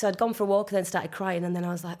 So I'd gone for a walk and then started crying. And then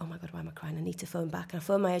I was like, oh my God, why am I crying? I need to phone back. And I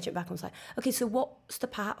phoned my agent back and was like, okay, so what's the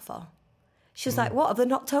part for? She was like, what, have they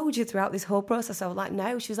not told you throughout this whole process? I was like,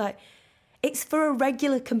 no. She was like, it's for a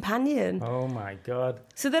regular companion. Oh my God.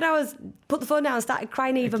 So then put the phone down and started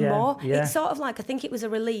crying even more. Yeah. It's sort of like, I think it was a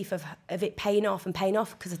relief of it paying off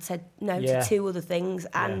because I'd said no to 2 other things.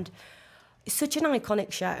 And it's such an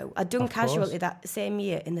iconic show. I'd done Casualty that same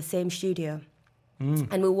year in the same studio. And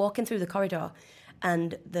we were walking through the corridor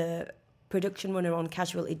and the production runner on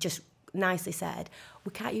Casualty just nicely said,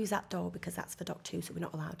 we can't use that door because that's for Doctor Who, so we're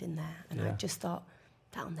not allowed in there. And I just thought,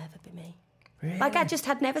 that'll never be me. Really? Like I just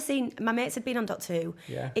had never seen, my mates had been on Doctor Who.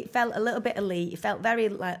 Yeah. It felt a little bit elite. It felt very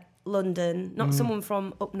like London, not someone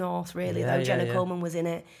from up north really, though Jenna Coleman was in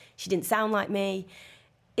it. She didn't sound like me.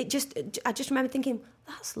 I just remember thinking,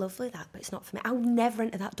 that's lovely that, but it's not for me. I would never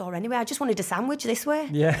enter that door anyway. I just wanted a sandwich this way.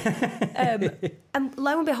 Yeah. And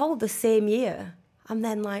lo and behold, the same year, I'm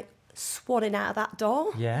then like swanning out of that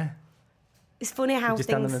door. Yeah. It's funny how you just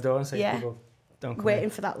stand on the door and say people don't come waiting in.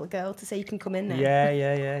 for that little girl to say you can come in there.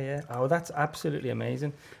 Yeah. Oh, that's absolutely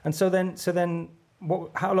amazing. And so then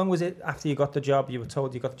how long was it after you got the job, you were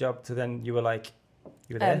told you got the job, to then you were like,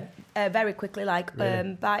 you were there? Very quickly, like,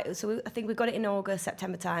 really? I think we got it in August,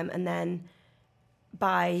 September time, and then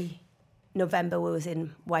by November we was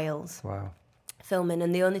in Wales. Wow. Filming,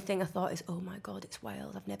 and the only thing I thought is, oh my God, it's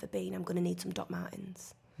Wales, I've never been, I'm going to need some Doc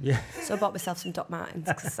Martens. Yeah. So I bought myself some Doc Martens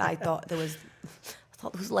because I thought there was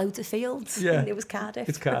loads of fields. Yeah. And it was Cardiff.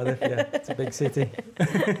 It's Cardiff, yeah. It's a big city.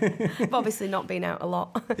 I've obviously not been out a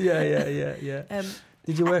lot. Yeah.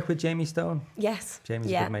 Did you work with Jamie Stone? Yes.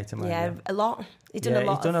 Jamie's a good mate of mine. Yeah, a lot. He's done a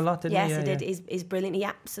lot. He's done a lot, didn't he? Yes, he did. He's brilliant. He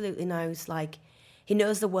absolutely knows, like, he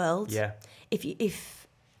knows the world. Yeah. If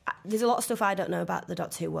there's a lot of stuff I don't know about the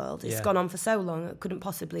Doctor Who world. It's gone on for so long, I couldn't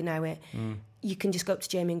possibly know it. You can just go up to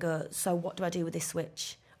Jamie and go, so what do I do with this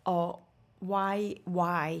switch? Or why?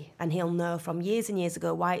 And he'll know from years and years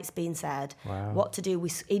ago why it's been said, what to do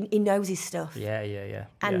with... He knows his stuff. Yeah.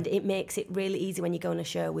 And it makes it really easy when you go on a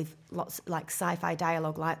show with lots like sci-fi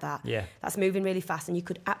dialogue like that. Yeah. That's moving really fast, and you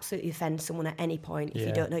could absolutely offend someone at any point if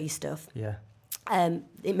you don't know your stuff. Yeah.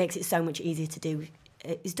 It makes it so much easier to do.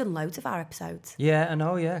 He's done loads of our episodes. Yeah, I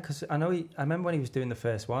know, because I remember when he was doing the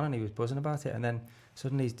first one and he was buzzing about it, and then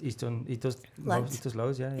suddenly he does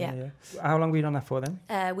loads, yeah. How long were you on that for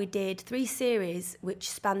then? We did 3 series, which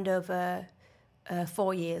spanned over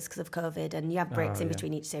 4 years because of COVID, and you have breaks in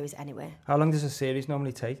between each series anyway. How long does a series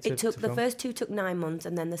normally take? The first 2 took 9 months,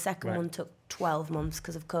 and then the second one took 12 months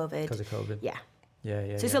because of COVID. Because of COVID. Yeah.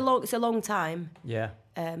 Yeah. So it's a long time. Yeah.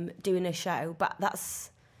 Doing a show, but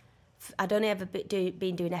I'd only ever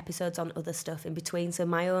been doing episodes on other stuff in between. So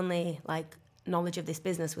my only knowledge of this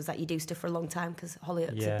business was that you do stuff for a long time because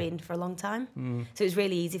Hollyoaks have been for a long time. So it was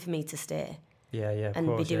really easy for me to stay. Yeah.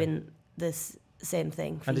 And be doing this same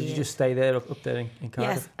thing for And did years. you just stay there up there in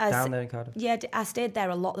Cardiff? Yes, down there in Cardiff? Yeah, I stayed there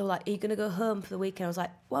a lot. They were like, are you going to go home for the weekend? I was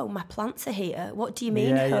like, whoa, my plants are here. What do you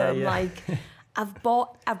mean home? Yeah. Like, I've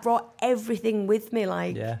brought everything with me.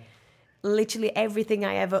 Literally everything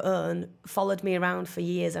I ever own followed me around for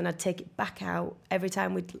years, and I'd take it back out every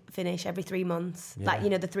time we'd finish, every 3 months.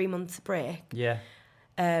 Yeah. The 3 months break. Yeah.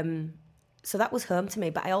 So that was home to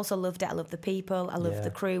me, but I also loved it. I loved the people. I loved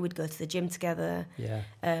the crew. We'd go to the gym together. Yeah.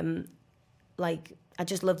 I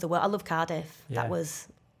just loved the world. I love Cardiff. Yeah. That was...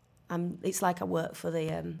 it's like I work for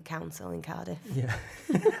the council in Cardiff. Yeah.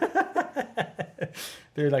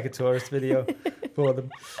 They're like a tourist video for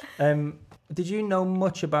them. Did you know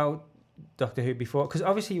much about Doctor Who before? Because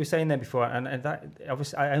obviously you were saying there before, and that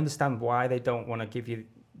obviously I understand why they don't want to give you.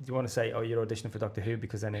 You want to say, oh, you're auditioning for Doctor Who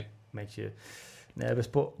because then it makes you nervous.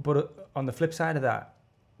 But on the flip side of that,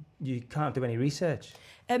 you can't do any research.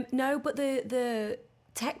 No, but the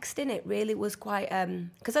texting it really was quite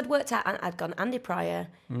because I'd gone Andy Pryor.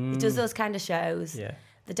 He does those kind of shows. Yeah.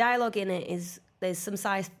 The dialogue in it there's some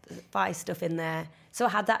sci-fi stuff in there. So I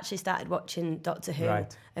had actually started watching Doctor Who,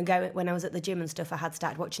 and when I was at the gym and stuff, I had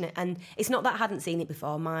started watching it. And it's not that I hadn't seen it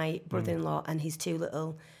before. My brother-in-law and his two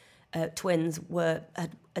little twins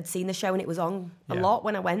had seen the show, and it was on a lot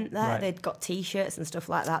when I went there. Right. They'd got T-shirts and stuff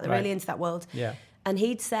like that. They're really into that world. Yeah. And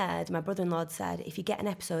my brother-in-law had said, if you get an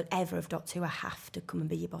episode ever of Doctor Who, I have to come and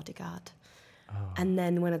be your bodyguard. Oh. And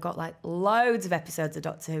then when I got like loads of episodes of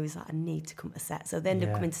Doctor Who, he's like, I need to come to set. So they ended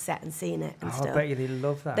up coming to set and seeing it and stuff. I bet you they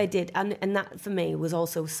love that. They did. And that for me was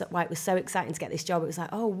also why it was so exciting to get this job. It was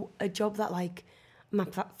like, a job that like my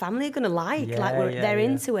family are going to like. They're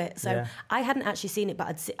into it. So I hadn't actually seen it,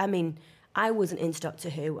 but I wasn't into Doctor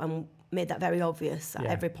Who and made that very obvious at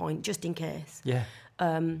every point, just in case. Yeah.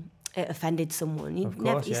 It offended someone.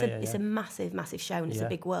 It's a massive, massive show, and it's a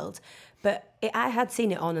big world. But I had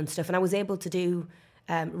seen it on and stuff, and I was able to do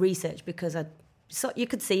research because you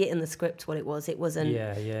could see it in the script what it was. It wasn't.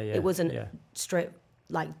 It wasn't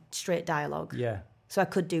straight dialogue. Yeah. So I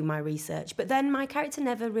could do my research, but then my character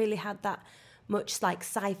never really had that much like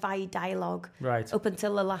sci-fi dialogue up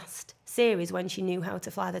until the last series when she knew how to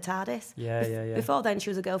fly the TARDIS. Before then, she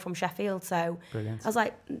was a girl from Sheffield, so brilliant. I was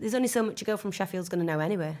like, there's only so much a girl from Sheffield's going to know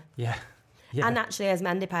anyway. Yeah. And actually, as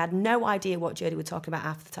Mandip, I had no idea what Jodie were talking about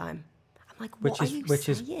half the time. I'm like, what are you saying?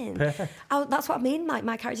 Is perfect. That's what I mean. Like,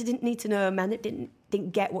 my character didn't need to know. Mandip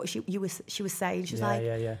didn't get what she was saying. She was like,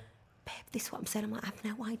 babe, this is what I'm saying. I'm like, I have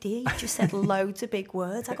no idea. You just said loads of big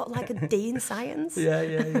words. I got like a D in science.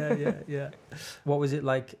 Yeah. What was it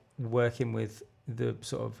like working with the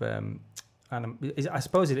sort of I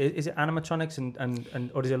suppose is it animatronics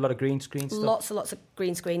and or is it a lot of green screen stuff? Lots of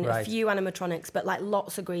green screen, a few animatronics, but like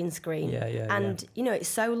lots of green screen. And you know, it's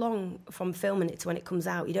so long from filming it to when it comes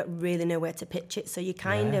out, you don't really know where to pitch it. So you're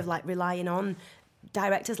kind of like relying on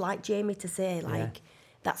directors like Jamie to say like,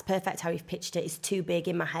 that's perfect how you've pitched it. It's too big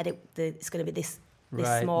in my head. It's going to be this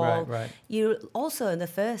small. Right. You also in the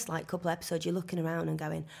first like couple episodes, you're looking around and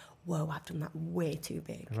going, "Whoa, I've done that way too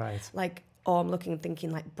big." Right. Like, I'm looking and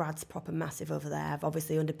thinking like Brad's proper massive over there. I've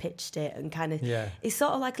obviously underpitched it and kind of. Yeah. It's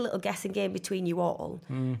sort of like a little guessing game between you all.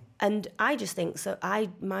 And I just think so.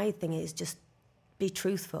 My thing is just be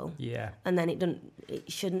truthful. Yeah. And then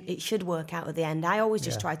it should work out at the end. I always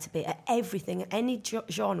just try to be at everything, any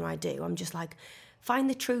genre I do. I'm just like, find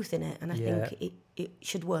the truth in it, and I think it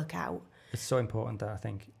should work out. It's so important that I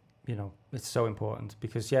think, it's so important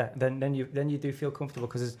because then you do feel comfortable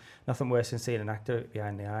because there's nothing worse than seeing an actor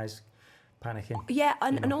behind the eyes panicking. Yeah,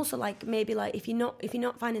 and also like maybe like if you're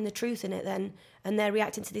not finding the truth in it, then and they're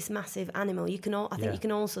reacting to this massive animal, you can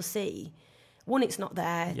also see, one, it's not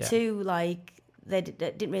there. Yeah. Two, like they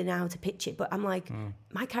didn't really know how to pitch it, but I'm like,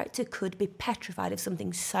 my character could be petrified of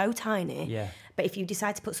something so tiny. Yeah. But if you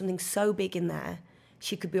decide to put something so big in there,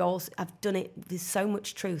 she could be also. I've done it. There's so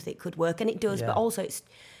much truth, it could work, and it does. Yeah. But also,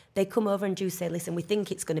 they come over and do say, "Listen, we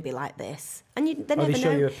think it's going to be like this," and they never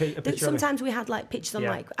show know. You a picture sometimes we had like pictures on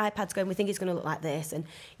like iPads going, "We think it's going to look like this," and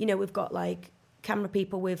we've got like camera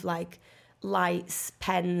people with like lights,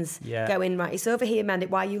 pens going, right, it's over here, Mandip,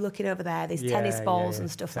 why are you looking over there? There's tennis balls and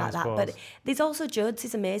stuff like that. But there's also Judd's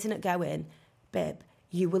is amazing at going, babe,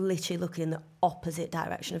 you were literally looking in the opposite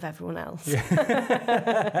direction of everyone else.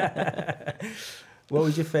 What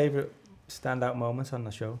was your favourite standout moment on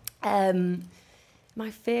the show? My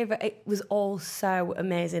favourite, it was all so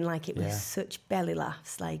amazing. Like, it was such belly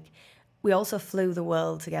laughs. Like, we also flew the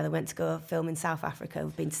world together, went to go film in South Africa.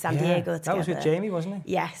 We've been to San Diego together. That was with Jamie, wasn't it?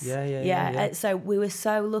 Yes. Yeah. So we were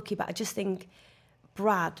so lucky, but I just think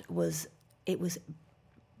working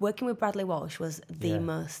with Bradley Walsh was the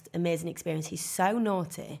most amazing experience. He's so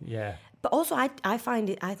naughty. Yeah. But also, I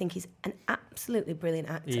think he's an absolutely brilliant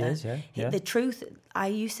actor. He is, yeah. The truth, I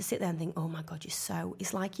used to sit there and think, oh my God,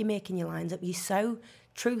 it's like you're making your lines up. You're so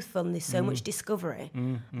truthful and there's so much discovery.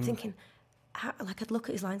 I'm thinking, I'd look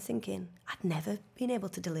at his lines thinking, I'd never been able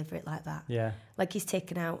to deliver it like that. Yeah. Like, he's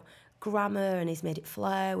taken out grammar and he's made it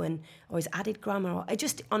flow or he's added grammar.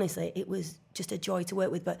 Honestly, it was just a joy to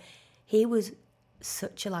work with. But he was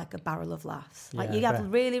such a barrel of laughs. Like, you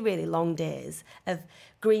have really, really long days of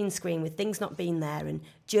green screen with things not being there and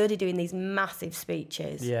Jodie doing these massive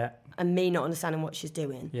speeches and me not understanding what she's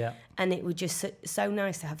doing. Yeah. And it was just so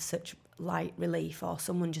nice to have such light relief, or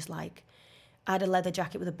someone just like, I had a leather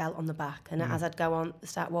jacket with a belt on the back, and as I'd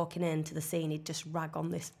start walking into the scene, he'd just rag on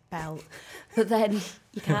this belt. But then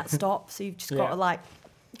you can't stop, so you've just got to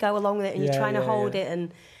go along with it, and you're trying to hold it,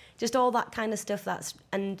 and just all that kind of stuff.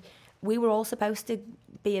 And we were all supposed to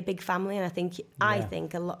be a big family, and I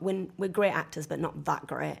think a lot, when we're great actors but not that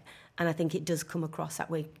great, and I think it does come across that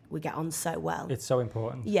we get on so well. It's so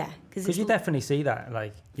important. Yeah, because you definitely see that,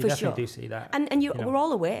 like you definitely do see that, and we're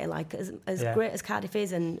all aware, like as great as Cardiff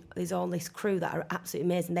is, and there's all this crew that are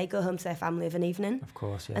absolutely amazing. They go home to their family of an evening, of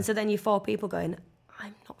course, and so then you're 4 people going,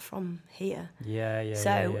 I'm not from here.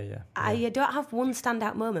 I don't have one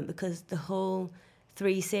standout moment because the whole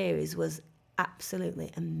 3 series was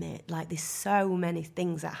absolutely amazing. Like there's so many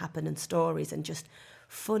things that happen and stories and just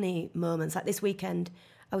funny moments. Like this weekend,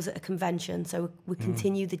 I was at a convention, so we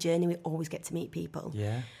continue the journey. We always get to meet people.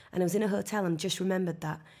 Yeah. And I was in a hotel and just remembered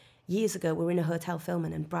that years ago we were in a hotel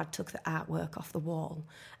filming and Brad took the artwork off the wall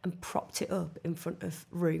and propped it up in front of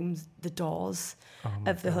rooms, the doors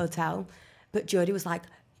of the hotel. But Jodie was like,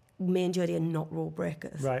 me and Jodie are not rule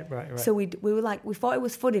breakers. Right. So we were like, we thought it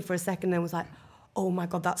was funny for a second and was like, oh my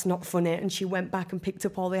God, that's not funny. And she went back and picked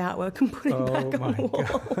up all the artwork and put it back on the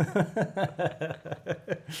wall.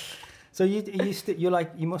 So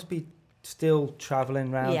you must be still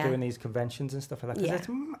travelling around doing these conventions and stuff like that.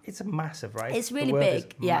 Because it's massive, right? It's really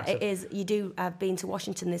big. Yeah, it is. I've been to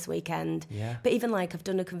Washington this weekend. Yeah. But even like I've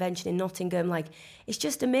done a convention in Nottingham. Like it's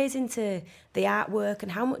just amazing to the artwork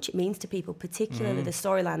and how much it means to people, particularly the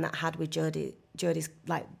storyline that I had with Jodie's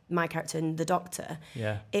like my character and the Doctor.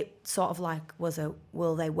 Yeah. It sort of like was a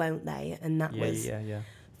will they, won't they, and that was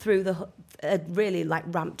through the really like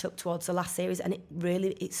ramped up towards the last series, and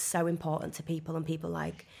it's so important to people, and people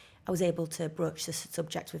like. I was able to broach the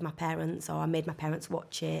subject with my parents, or I made my parents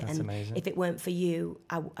watch it. That's amazing. If it weren't for you,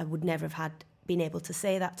 I would never have been able to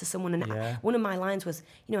say that to someone. And one of my lines was,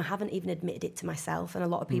 I haven't even admitted it to myself. And a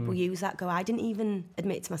lot of people use that, go, I didn't even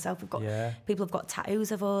admit it to myself. People have got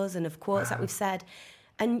tattoos of us and of quotes that we've said.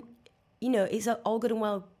 And, it's all good and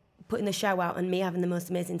well putting the show out and me having the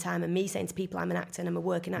most amazing time and me saying to people I'm an actor and I'm a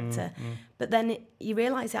working actor. But then you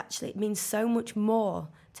realise actually it means so much more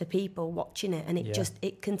to people watching it, and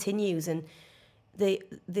it continues, and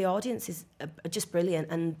the audience are just brilliant,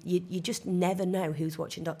 and you just never know who's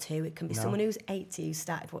watching Doctor Who. It can be someone who's 80 who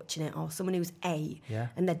started watching it, or someone who's 8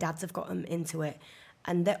 and their dads have got them into it,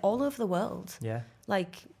 and they're all over the world.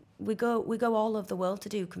 Like we go all over the world to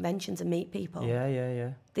do conventions and meet people.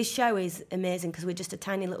 This show is amazing because we're just a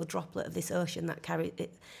tiny little droplet of this ocean that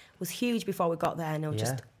was huge before we got there, and it'll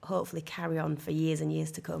just hopefully carry on for years and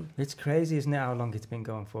years to come. It's crazy, isn't it, how long it's been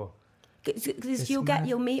going for? Because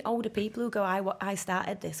you'll meet older people who go, I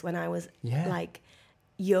started this when I was like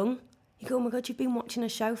young. You go, oh my God, you've been watching a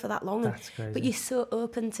show for that long. That's crazy. But you're so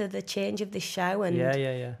open to the change of this show, and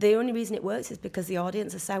yeah. the only reason it works is because the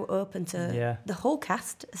audience are so open to the whole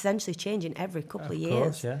cast essentially changing every couple of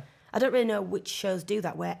years. Of course, I don't really know which shows do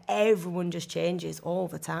that, where everyone just changes all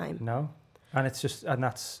the time. No. And it's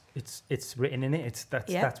written in it.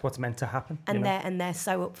 That's what's meant to happen. And they're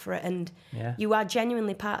so up for it, and you are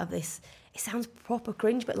genuinely part of this. It sounds proper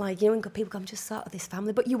cringe, but like when people go, I'm just sort of this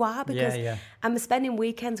family, but you are, because I'm spending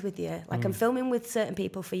weekends with you. Like I'm filming with certain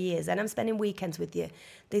people for years, and I'm spending weekends with you.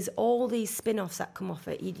 There's all these spin-offs that come off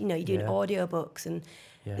it. You're doing audiobooks, and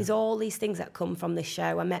there's all these things that come from this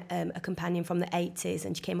show. I met a companion from the 80s,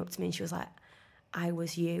 and she came up to me and she was like, I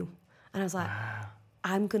was you. And I was like, wow.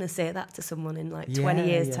 I'm going to say that to someone in like 20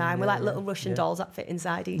 years' time. We're like little Russian dolls that fit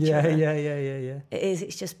inside each other. Yeah. It is.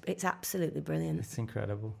 It's absolutely brilliant. It's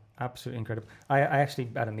incredible. Absolutely incredible. I actually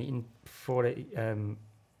had a meeting for it.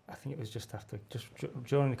 I think it was just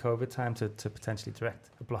during the COVID time to potentially direct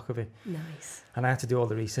a block of it. Nice. And I had to do all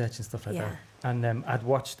the research and stuff like that. And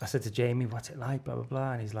I said to Jamie, what's it like, blah, blah,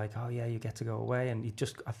 blah. And he's like, oh yeah, you get to go away. And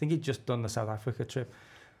I think he'd just done the South Africa trip.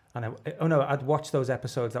 And I'd watched those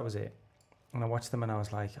episodes, that was it. And I watched them and I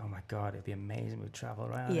was like, oh my God, it'd be amazing. We'd travel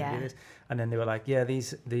around and do this. And then they were like, yeah,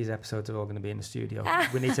 these episodes are all going to be in the studio.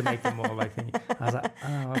 We need to make them more like thingy. I was like,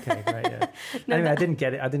 oh, okay, great, yeah. Anyway, I didn't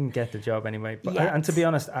get it. I didn't get the job anyway. But and to be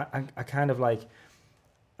honest, I kind of like,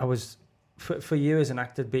 I was, for you as an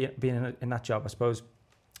actor, being in that job, I suppose,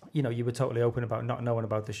 you were totally open about not knowing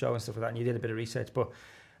about the show and stuff like that. And you did a bit of research. But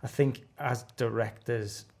I think as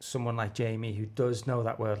directors, someone like Jamie, who does know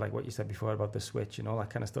that world, like what you said before about the switch and all that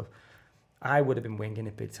kind of stuff, I would have been winging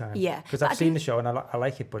it big time. Yeah. Because I've seen the show and I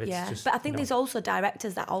like it, but it's just... But I think there's also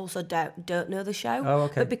directors that also don't know the show. Oh,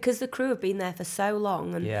 okay. But because the crew have been there for so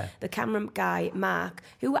long, and the camera guy, Mark,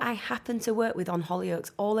 who I happened to work with on Hollyoaks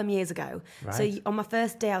all them years ago. Right. So on my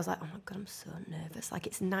first day, I was like, oh my God, I'm so nervous. Like,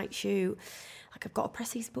 it's a night shoot. Like, I've got to press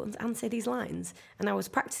these buttons and say these lines. And I was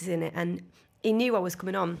practicing it, and he knew I was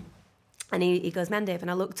coming on. And he goes, Mandip, and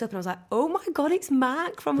I looked up and I was like, oh my God, it's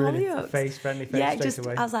Mark from Hollyoaks. Friendly face,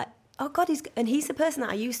 away. I was like, oh God, he's the person that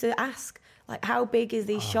I used to ask, Like, how big is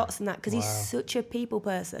these shots and that? Because he's wow. such a people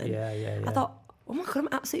person. Yeah. I thought, oh my God, I'm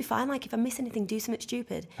absolutely fine. Like, if I miss anything, do something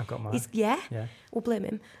stupid. I've got mine. Yeah. Yeah. We'll blame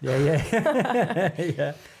him. Yeah.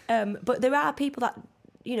 Yeah. But there are people that,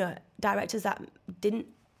 you know, directors that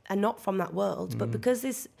are not from that world, but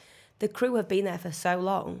because the crew have been there for so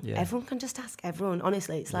long, everyone can just ask everyone.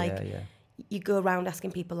 Honestly, it's like you go around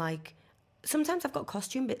asking people, like, sometimes I've got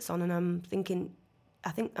costume bits on and I'm thinking, I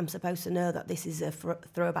think I'm supposed to know that this is a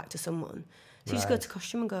throwback to someone. So you just go to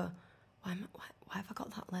costume and go, why have I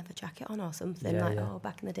got that leather jacket on or something? Oh,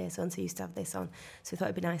 back in the day, so-and-so used to have this on. So we thought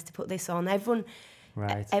it'd be nice to put this on. Everyone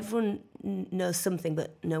knows something,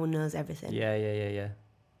 but no one knows everything. Yeah.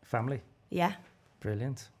 Family. Yeah.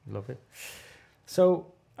 Brilliant. Love it. So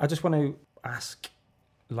I just want to ask,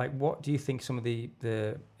 like, what do you think some of the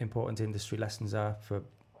important industry lessons are for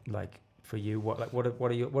you? What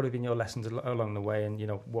have been your lessons along the way? And, you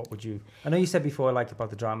know, what would you... I know you said before, like, about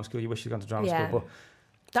the drama school, you wish you'd gone to drama school, but...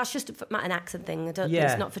 That's just an accent thing.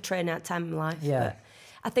 It's not for training at time in life. Yeah. But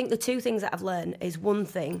I think the two things that I've learned is, one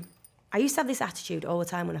thing, I used to have this attitude all the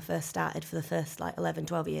time when I first started for the first, 11,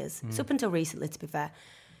 12 years. It's up until recently, to be fair,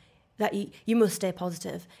 that you must stay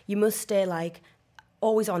positive. You must stay,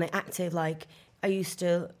 always on it, active. Like, I used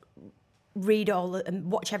to read and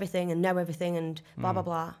watch everything and know everything and blah, blah,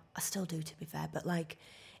 blah. I still do, to be fair. But,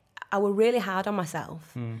 I were really hard on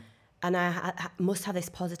myself. And I must have this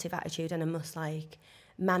positive attitude and I must,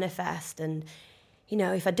 manifest. And, you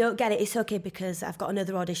know, if I don't get it, it's okay because I've got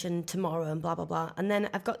another audition tomorrow and blah, blah, blah. And then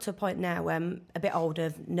I've got to a point now where I'm a bit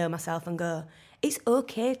older, know myself and go, it's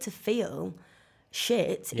okay to feel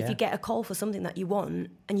shit if you get a call for something that you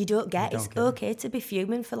want and you don't get. It's okay to be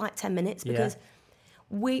fuming for 10 minutes because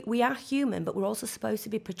we are human, but we're also supposed to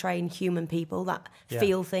be portraying human people that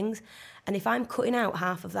feel things. And if I'm cutting out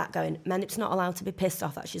half of that going, Mandip's not allowed to be pissed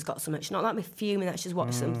off that she's got something. She's not allowed to be fuming that she's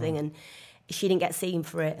watched something and she didn't get seen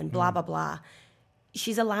for it and blah, blah, blah.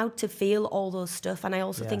 She's allowed to feel all those stuff. And I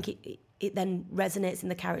also think it then resonates in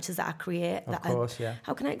the characters that I create. Of course,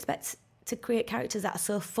 How can I expect to create characters that are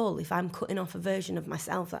so full if I'm cutting off a version of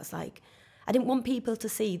myself that's I didn't want people to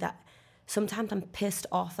see that sometimes I'm pissed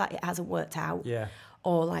off that it hasn't worked out. Yeah.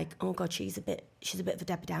 Or oh God, she's a bit of a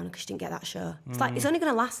Debbie Downer because she didn't get that show. It's it's only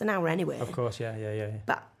going to last an hour anyway. Of course, yeah.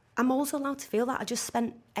 But I'm also allowed to feel that. I just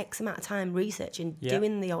spent X amount of time researching,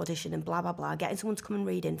 doing the audition and blah, blah, blah, getting someone to come and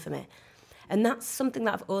read in for me. And that's something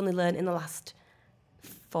that I've only learned in the last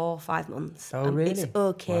 4 or 5 months. Oh, really? It's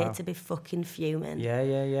okay to be fucking fuming.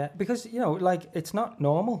 Yeah. Because, you know, it's not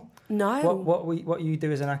normal. No. What you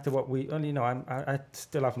do as an actor, you know, I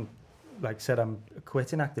still haven't, said I'm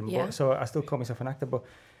quitting acting, but, so I still call myself an actor. But,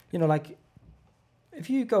 you know, if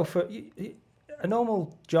you go for... a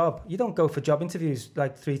normal job, you don't go for job interviews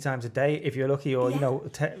 3 times a day if you're lucky, or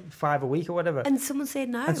 5 a week or whatever. And someone say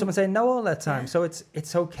no. And someone say no all that time. So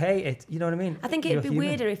it's okay. You know what I mean? I think it'd be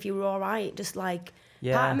weirder if you were all right. Just part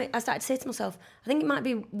of me, I started to say to myself, I think it might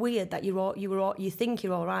be weird that you think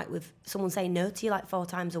you're all right with someone saying no to you 4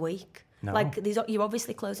 times a week. No. You're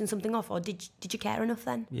obviously closing something off, or did you care enough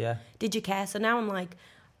then? Yeah. Did you care? So now I'm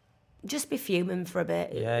just be fuming for a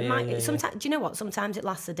bit. Sometimes, do you know what? Sometimes it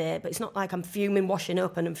lasts a day, but it's not like I'm fuming washing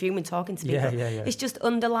up and I'm fuming talking to people. Yeah. It's just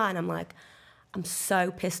underlying. I'm so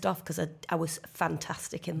pissed off because I was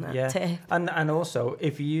fantastic in that tape. And also,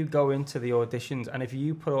 if you go into the auditions and if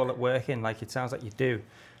you put all that work in, like it sounds like you do,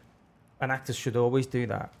 and actors should always do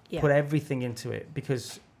that, put everything into it,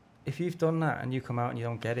 because if you've done that and you come out and you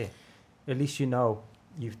don't get it, at least you know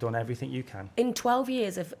you've done everything you can. In 12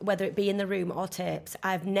 years of whether it be in the room or tapes,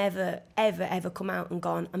 I've never, ever come out and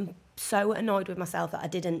gone, I'm so annoyed with myself that I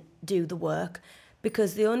didn't do the work,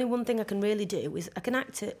 because the only one thing I can really do is I can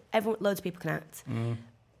act. Loads of people can act.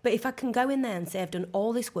 But if I can go in there and say I've done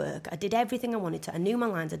all this work, I did everything I wanted to, I knew my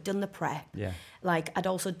lines, I'd done the prep. Yeah. I'd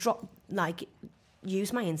also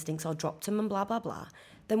use my instincts or dropped them and blah, blah, blah.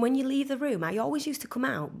 Then when you leave the room, I always used to come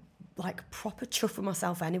out proper chuff with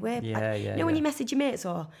myself anyway. You know when you message your mates,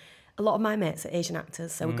 or a lot of my mates are Asian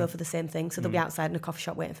actors, so we go for the same thing, so they'll be outside in a coffee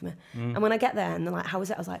shop waiting for me. And when I get there and they're like, how was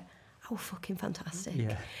it? I was like, oh, fucking fantastic.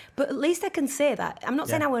 Yeah. But at least I can say that. I'm not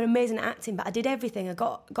saying I were amazing at acting, but I did everything. I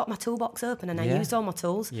got my toolbox open and I used all my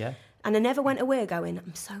tools. Yeah. And I never went away going,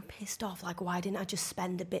 I'm so pissed off, why didn't I just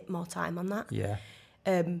spend a bit more time on that? Yeah.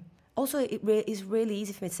 Also, it's really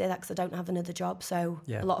easy for me to say that because I don't have another job. So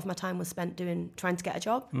a lot of my time was spent trying to get a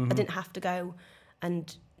job. I didn't have to go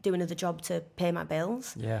and do another job to pay my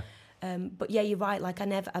bills. Yeah. But yeah, you're right.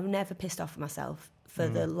 I'm never pissed off with myself for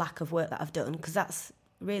the lack of work that I've done, because that's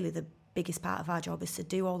really the biggest part of our job, is to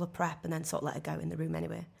do all the prep and then sort of let it go in the room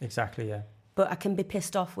anyway. Exactly, yeah. But I can be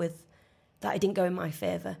pissed off with that it didn't go in my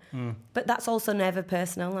favour. But that's also never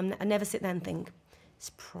personal. I never sit there and think,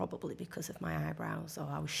 it's probably because of my eyebrows, or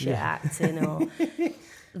I was shit acting, or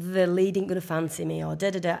the lead ain't going to fancy me, or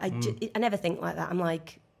da-da-da. I never think like that. I'm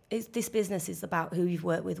like, this business is about who you've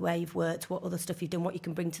worked with, where you've worked, what other stuff you've done, what you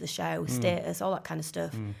can bring to the show, status, all that kind of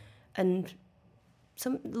stuff. And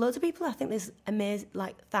loads of people, I think there's amazing,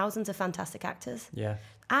 like thousands of fantastic actors. Yeah.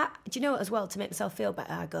 Do you know what, as well, to make myself feel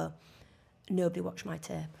better, I go, nobody watched my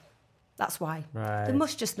tape. That's why. Right. They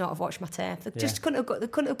must just not have watched my tape. They just couldn't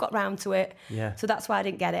have got round to it. Yeah. So that's why I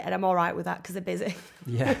didn't get it, and I'm all right with that because they're busy.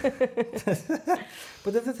 Yeah.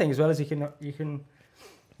 But the other thing as well is you can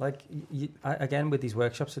like, again, with these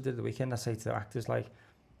workshops I did the weekend, I say to the actors, like,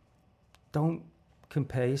 don't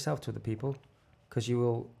compare yourself to other people, because you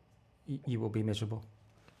will be miserable.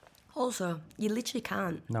 Also, you literally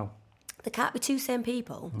can't. No. There can't be two same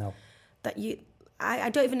people. No. That I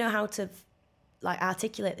don't even know how to like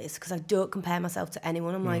articulate this, because I don't compare myself to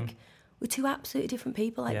anyone. I'm like, we're two absolutely different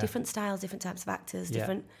people, like different styles, different types of actors,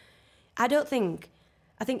 different. I think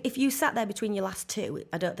if you sat there between your last two,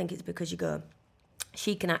 I don't think it's because you go,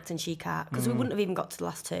 she can act and she can't, because we wouldn't have even got to the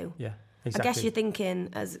last two. Yeah, exactly. I guess you're thinking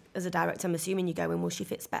as a director, I'm assuming you're going, well, she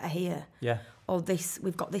fits better here. Yeah. Or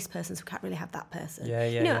we've got this person, so we can't really have that person.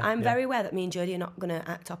 Yeah. I'm very aware that me and Jodie are not going to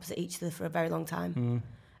act opposite each other for a very long time.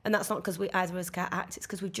 And that's not because either of us can't act, it's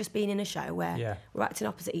because we've just been in a show where we're acting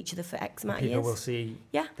opposite each other for X amount of years. People will see.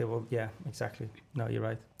 Yeah. They will. Yeah, exactly. No, you're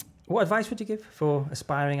right. What advice would you give for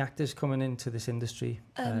aspiring actors coming into this industry?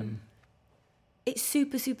 It's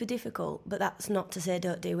super, super difficult, but that's not to say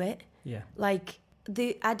don't do it. Yeah. Like,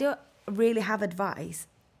 I don't really have advice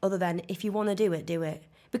other than if you want to do it.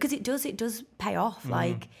 Because it does pay off.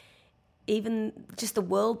 Like, even just the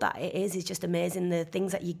world that it is just amazing. The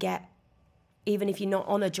things that you get, even if you're not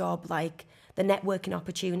on a job, like the networking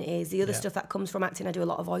opportunities, the other stuff that comes from acting. I do a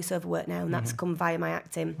lot of voiceover work now, and that's come via my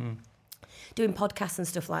acting. Doing podcasts and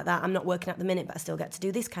stuff like that. I'm not working at the minute, but I still get to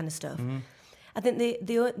do this kind of stuff. I think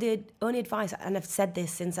the only advice, and I've said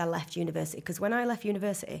this since I left university, because when I left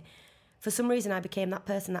university, for some reason I became that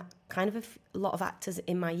person that kind of a lot of actors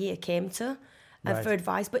in my year came to for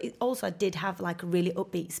advice. But also I did have like a really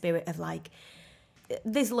upbeat spirit of like,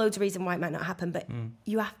 there's loads of reasons why it might not happen, but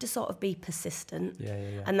you have to sort of be persistent.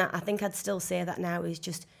 Yeah. And that, I think I'd still say that now, is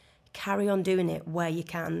just carry on doing it where you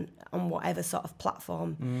can, on whatever sort of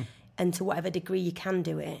platform, and to whatever degree you can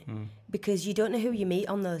do it, because you don't know who you meet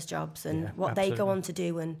on those jobs and what they go on to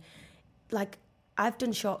do. And like, I've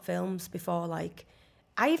done short films before. Like,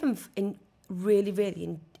 I even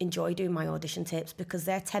really enjoy doing my audition tapes, because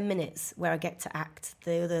they're 10 minutes where I get to act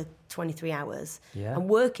the other 23 hours. Yeah. I'm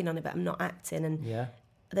working on it, but I'm not acting. And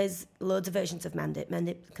there's loads of versions of Mandip.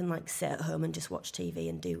 Mandip can like sit at home and just watch TV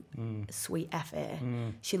and do a sweet effort.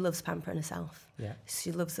 She loves pampering herself. Yeah.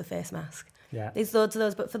 She loves the face mask. Yeah. There's loads of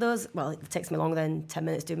those, but for those, well, it takes me longer than 10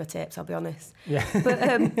 minutes doing my tapes, I'll be honest. Yeah.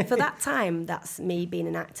 But for that time, that's me being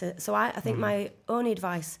an actor. So I think my only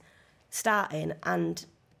advice starting and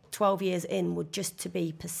 12 years in would just to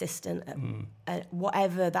be persistent at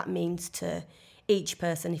whatever that means to each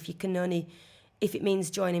person. If it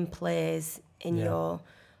means joining plays in your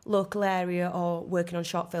local area, or working on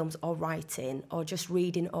short films, or writing, or just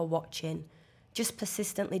reading or watching, just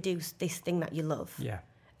persistently do this thing that you love. Yeah.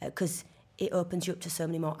 Because it opens you up to so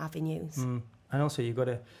many more avenues. And also you've got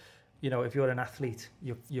to, if you're an athlete,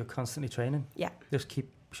 you're constantly training. Yeah. Just keep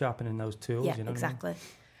sharpening those tools. Yeah, exactly.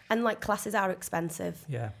 And like, classes are expensive.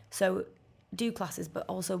 Yeah. So do classes, but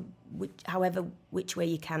also which way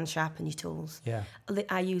you can sharpen your tools. Yeah.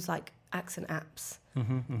 I use like accent apps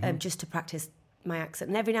just to practice my accent.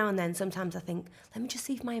 And every now and then, sometimes I think, let me just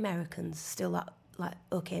see if my American's still like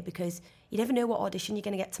okay, because you never know what audition you're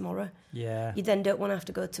going to get tomorrow. Yeah. You then don't want to have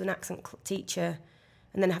to go to an accent teacher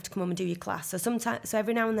and then have to come home and do your class. So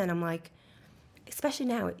every now and then I'm like, especially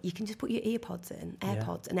now, you can just put your AirPods, and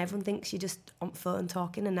everyone thinks you're just on phone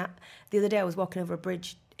talking. And that, the other day I was walking over a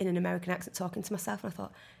bridge in an American accent talking to myself, and I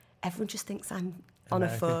thought, everyone just thinks I'm on a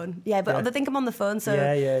phone. Yeah, but they think I'm on the phone, so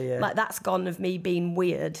like, that's gone of me being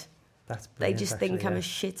weird. That's they just think I'm a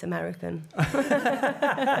shit American.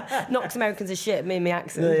 Not because Americans are shit, me and my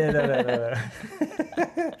accent. No.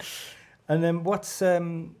 And then what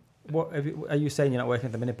are you saying? You're not working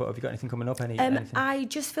at the minute, but have you got anything coming up? Anything? I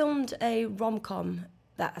just filmed a rom-com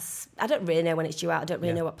I don't really know when it's due out. I don't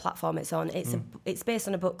really know what platform it's on. It's based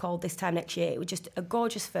on a book called This Time Next Year. It was just a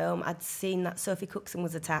gorgeous film. I'd seen that Sophie Cookson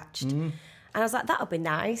was attached. And I was like, that'll be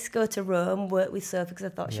nice. Go to Rome, work with Sophie, because I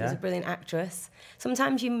thought she was a brilliant actress.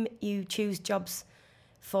 Sometimes you choose jobs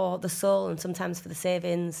for the soul and sometimes for the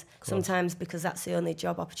savings, sometimes because that's the only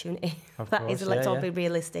job opportunity. Let's all be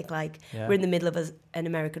realistic. Like, we're in the middle of an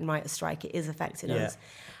American writer's strike. It is affecting us.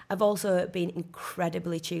 I've also been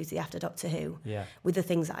incredibly choosy after Doctor Who with the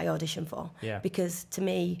things that I audition for. Because to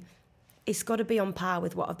me, it's got to be on par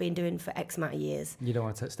with what I've been doing for X amount of years. You don't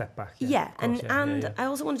want to step back. And I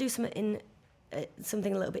also want to do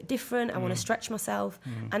something a little bit different. I want to stretch myself,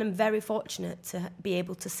 and I'm very fortunate to be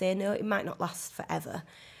able to say no. It might not last forever,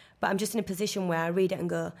 but I'm just in a position where I read it and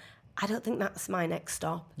go, I don't think that's my next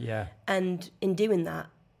stop. And in doing that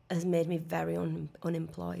has made me very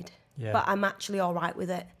unemployed. But I'm actually all right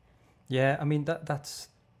with it. I mean that's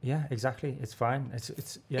exactly. It's fine.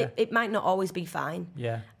 It's It might not always be fine.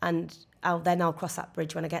 And I'll cross that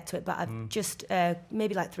bridge when I get to it. But I've just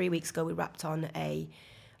maybe like 3 weeks ago we wrapped on a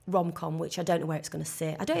rom-com, which I don't know where it's going to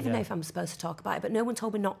sit. I don't even know if I'm supposed to talk about it, but no one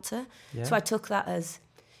told me not to. So I took that as,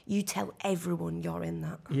 you tell everyone you're in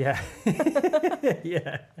that.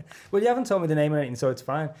 Well, you haven't told me the name or anything, so it's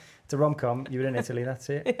fine. It's a rom-com. You were in Italy, that's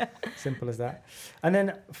it. Simple as that. And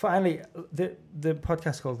then finally, the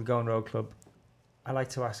podcast called The Going Rogue Club. I like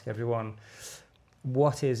to ask everyone,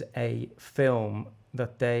 what is a film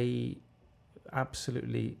that they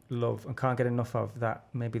absolutely love and can't get enough of that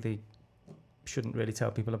maybe they shouldn't really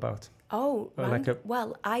tell people about?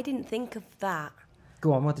 Well, I didn't think of that.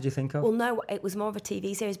 Go on, what did you think of? Well, no, it was more of a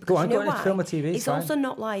TV series. Because go on, you know why? It's film or TV. It's also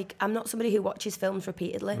not like, I'm not somebody who watches films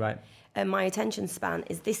repeatedly. Right. And my attention span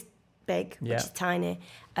is this big, which is tiny.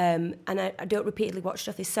 And I don't repeatedly watch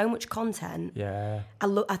stuff. There's so much content.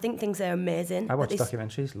 I think things are amazing. I watch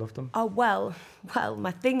documentaries, loved them. Oh, well,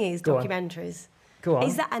 my thing is documentaries. Go on.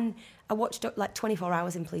 Is that, and I watched like 24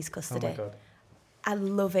 Hours in Police Custody. Oh, my God. I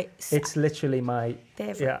love it. It's literally my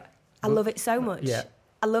favourite. I love it so much.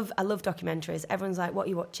 I love documentaries. Everyone's like, what are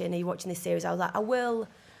you watching? Are you watching this series? I was like, I will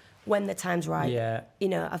when the time's right. You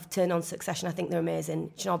know, I've turned on Succession. I think they're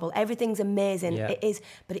amazing. Chernobyl, everything's amazing. It is.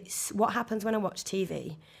 But it's what happens when I watch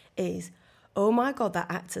TV is, oh my God,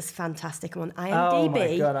 that actor's fantastic. I'm on IMDb. Oh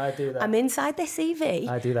my God, I do that. I'm inside their CV.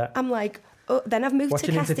 I do that. I'm like, oh, then I've moved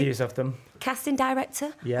watching to casting. Interviews of them. Casting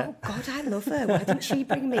director. Oh God, I love her. Why didn't she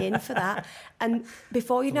bring me in for that? And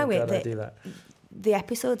before you know I do that. The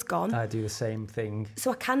episode's gone. I do the same thing.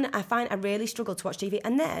 So I find I really struggle to watch TV.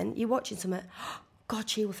 And then you're watching something,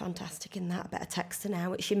 God, you were fantastic in that. I better text her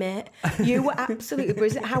now. It's your mate. You were absolutely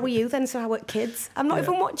brilliant. How were you then? So how were kids? I'm not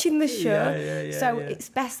even watching the show. It's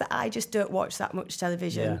best that I just don't watch that much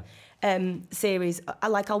television. Series.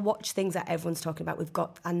 I'll watch things that everyone's talking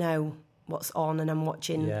about. I know what's on and I'm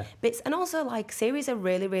watching bits. And also, like, series are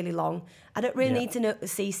really, really long. I don't really need to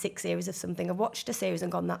see 6 series of something. I've watched a series and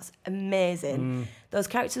gone, that's amazing. Those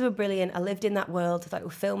characters were brilliant. I lived in that world. I thought it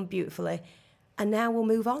was filmed beautifully. And now we'll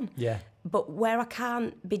move on. But where I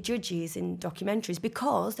can't be judgy is in documentaries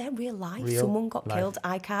because they're real life. Someone got killed.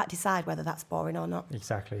 I can't decide whether that's boring or not.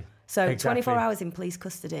 Exactly. So 24 Hours in Police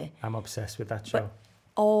Custody. I'm obsessed with that show. But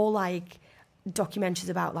all, like, documentaries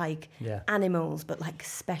about, like, animals, but, like,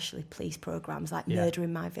 especially police programmes, like Murder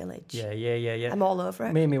in My Village. I'm all over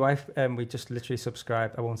it. Me and my wife, we just literally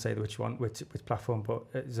subscribed. I won't say which one, which platform,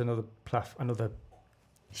 but there's another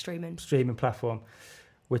streaming platform,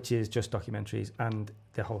 which is just documentaries, and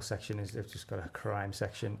the whole section is, they've just got a crime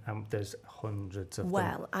section, and there's hundreds of them.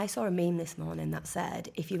 Well, I saw a meme this morning that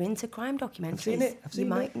said, if you're into crime documentaries, we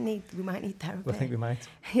might need therapy. I think we might.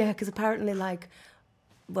 Yeah, because apparently, like,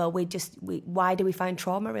 well, why do we find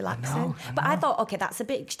trauma relaxing? I know. But I thought, okay, that's a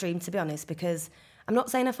bit extreme, to be honest, because I'm not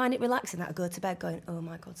saying I find it relaxing that I go to bed going, oh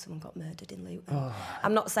my God, someone got murdered in Luton.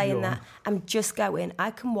 I'm not saying that. I'm just going,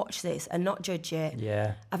 I can watch this and not judge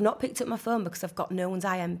it. I've not picked up my phone because I've got no one's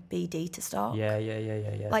IMDb to stalk.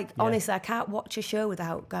 Like, honestly, I can't watch a show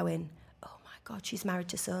without going, oh my God, she's married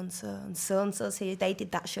to so-and-so, and so-and-so's here. They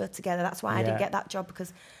did that show together. That's why I didn't get that job,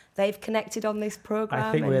 because they've connected on this programme.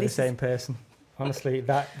 I think we're the same person. Honestly,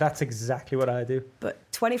 that's exactly what I do. But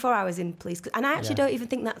 24 Hours in Police, and I actually don't even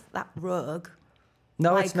think that's that rogue.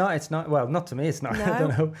 No, like, it's not. Well, not to me, it's not. No, I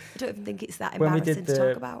don't know. I don't even think it's that embarrassing to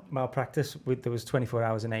talk about. When we did the Malpractice, there was 24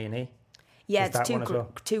 Hours in A&E. Yeah, it's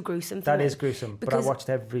too gruesome. That is gruesome, but I watched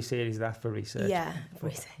every series of that for research. Yeah, for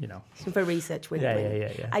research. You know, for research.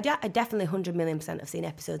 Yeah. I definitely 100,000,000% have seen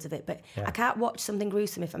episodes of it, but I can't watch something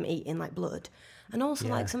gruesome if I'm eating, like, blood. And also,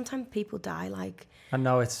 like, sometimes people die, like... I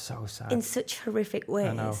know, it's so sad. In such horrific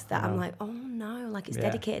ways that I'm like, oh, no, like, it's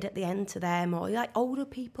dedicated at the end to them. Or, like, older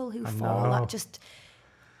people who fall, like, just...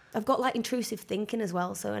 I've got, like, intrusive thinking as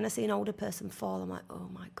well. So when I see an older person fall, I'm like, oh,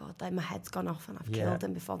 my God, like, my head's gone off and I've killed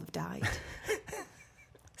them before they've died.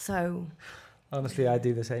 So... Honestly, I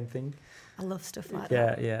do the same thing. I love stuff like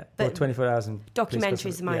that. Yeah. But 24 hours and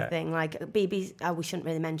documentaries are my thing. Like BBC, we shouldn't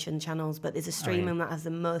really mention channels, but there's a streaming that has the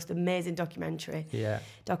most amazing documentaries,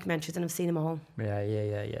 and I've seen them all.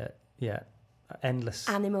 Yeah. Endless.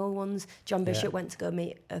 Animal ones. John Bishop went to go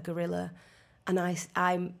meet a gorilla, and I've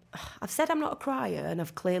said I'm not a crier, and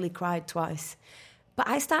I've clearly cried twice. But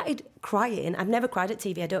I started crying. I've never cried at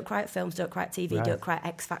TV. I don't cry at films, don't cry at TV, don't cry at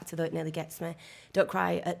X Factor, though it nearly gets me. Don't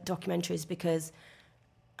cry at documentaries because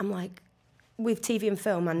I'm like, with TV and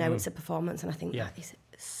film, I know it's a performance, and I think that is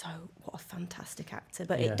what a fantastic actor.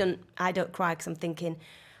 But I don't cry because I'm thinking,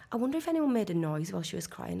 I wonder if anyone made a noise while she was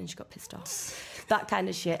crying and she got pissed off. That kind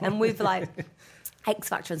of shit. And with like X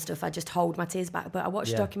Factor and stuff, I just hold my tears back. But I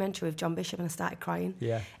watched a documentary with John Bishop and I started crying.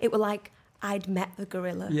 Yeah. It was like I'd met the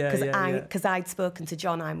gorilla because I'd spoken to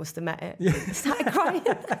John. I must have met it. I started crying.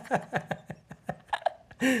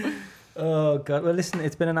 Oh God! Well, listen,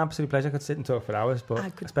 it's been an absolute pleasure. I could sit and talk for hours,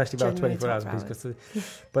 but especially about 24 hours.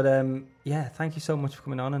 But thank you so much for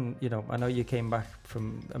coming on. And I know you came back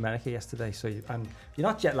from America yesterday, so you're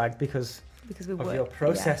not jet lagged because of your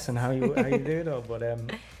process and how you do it all. But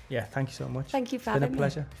thank you so much. Thank you for having me. It's been a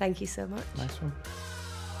pleasure. Thank you so much. Nice one.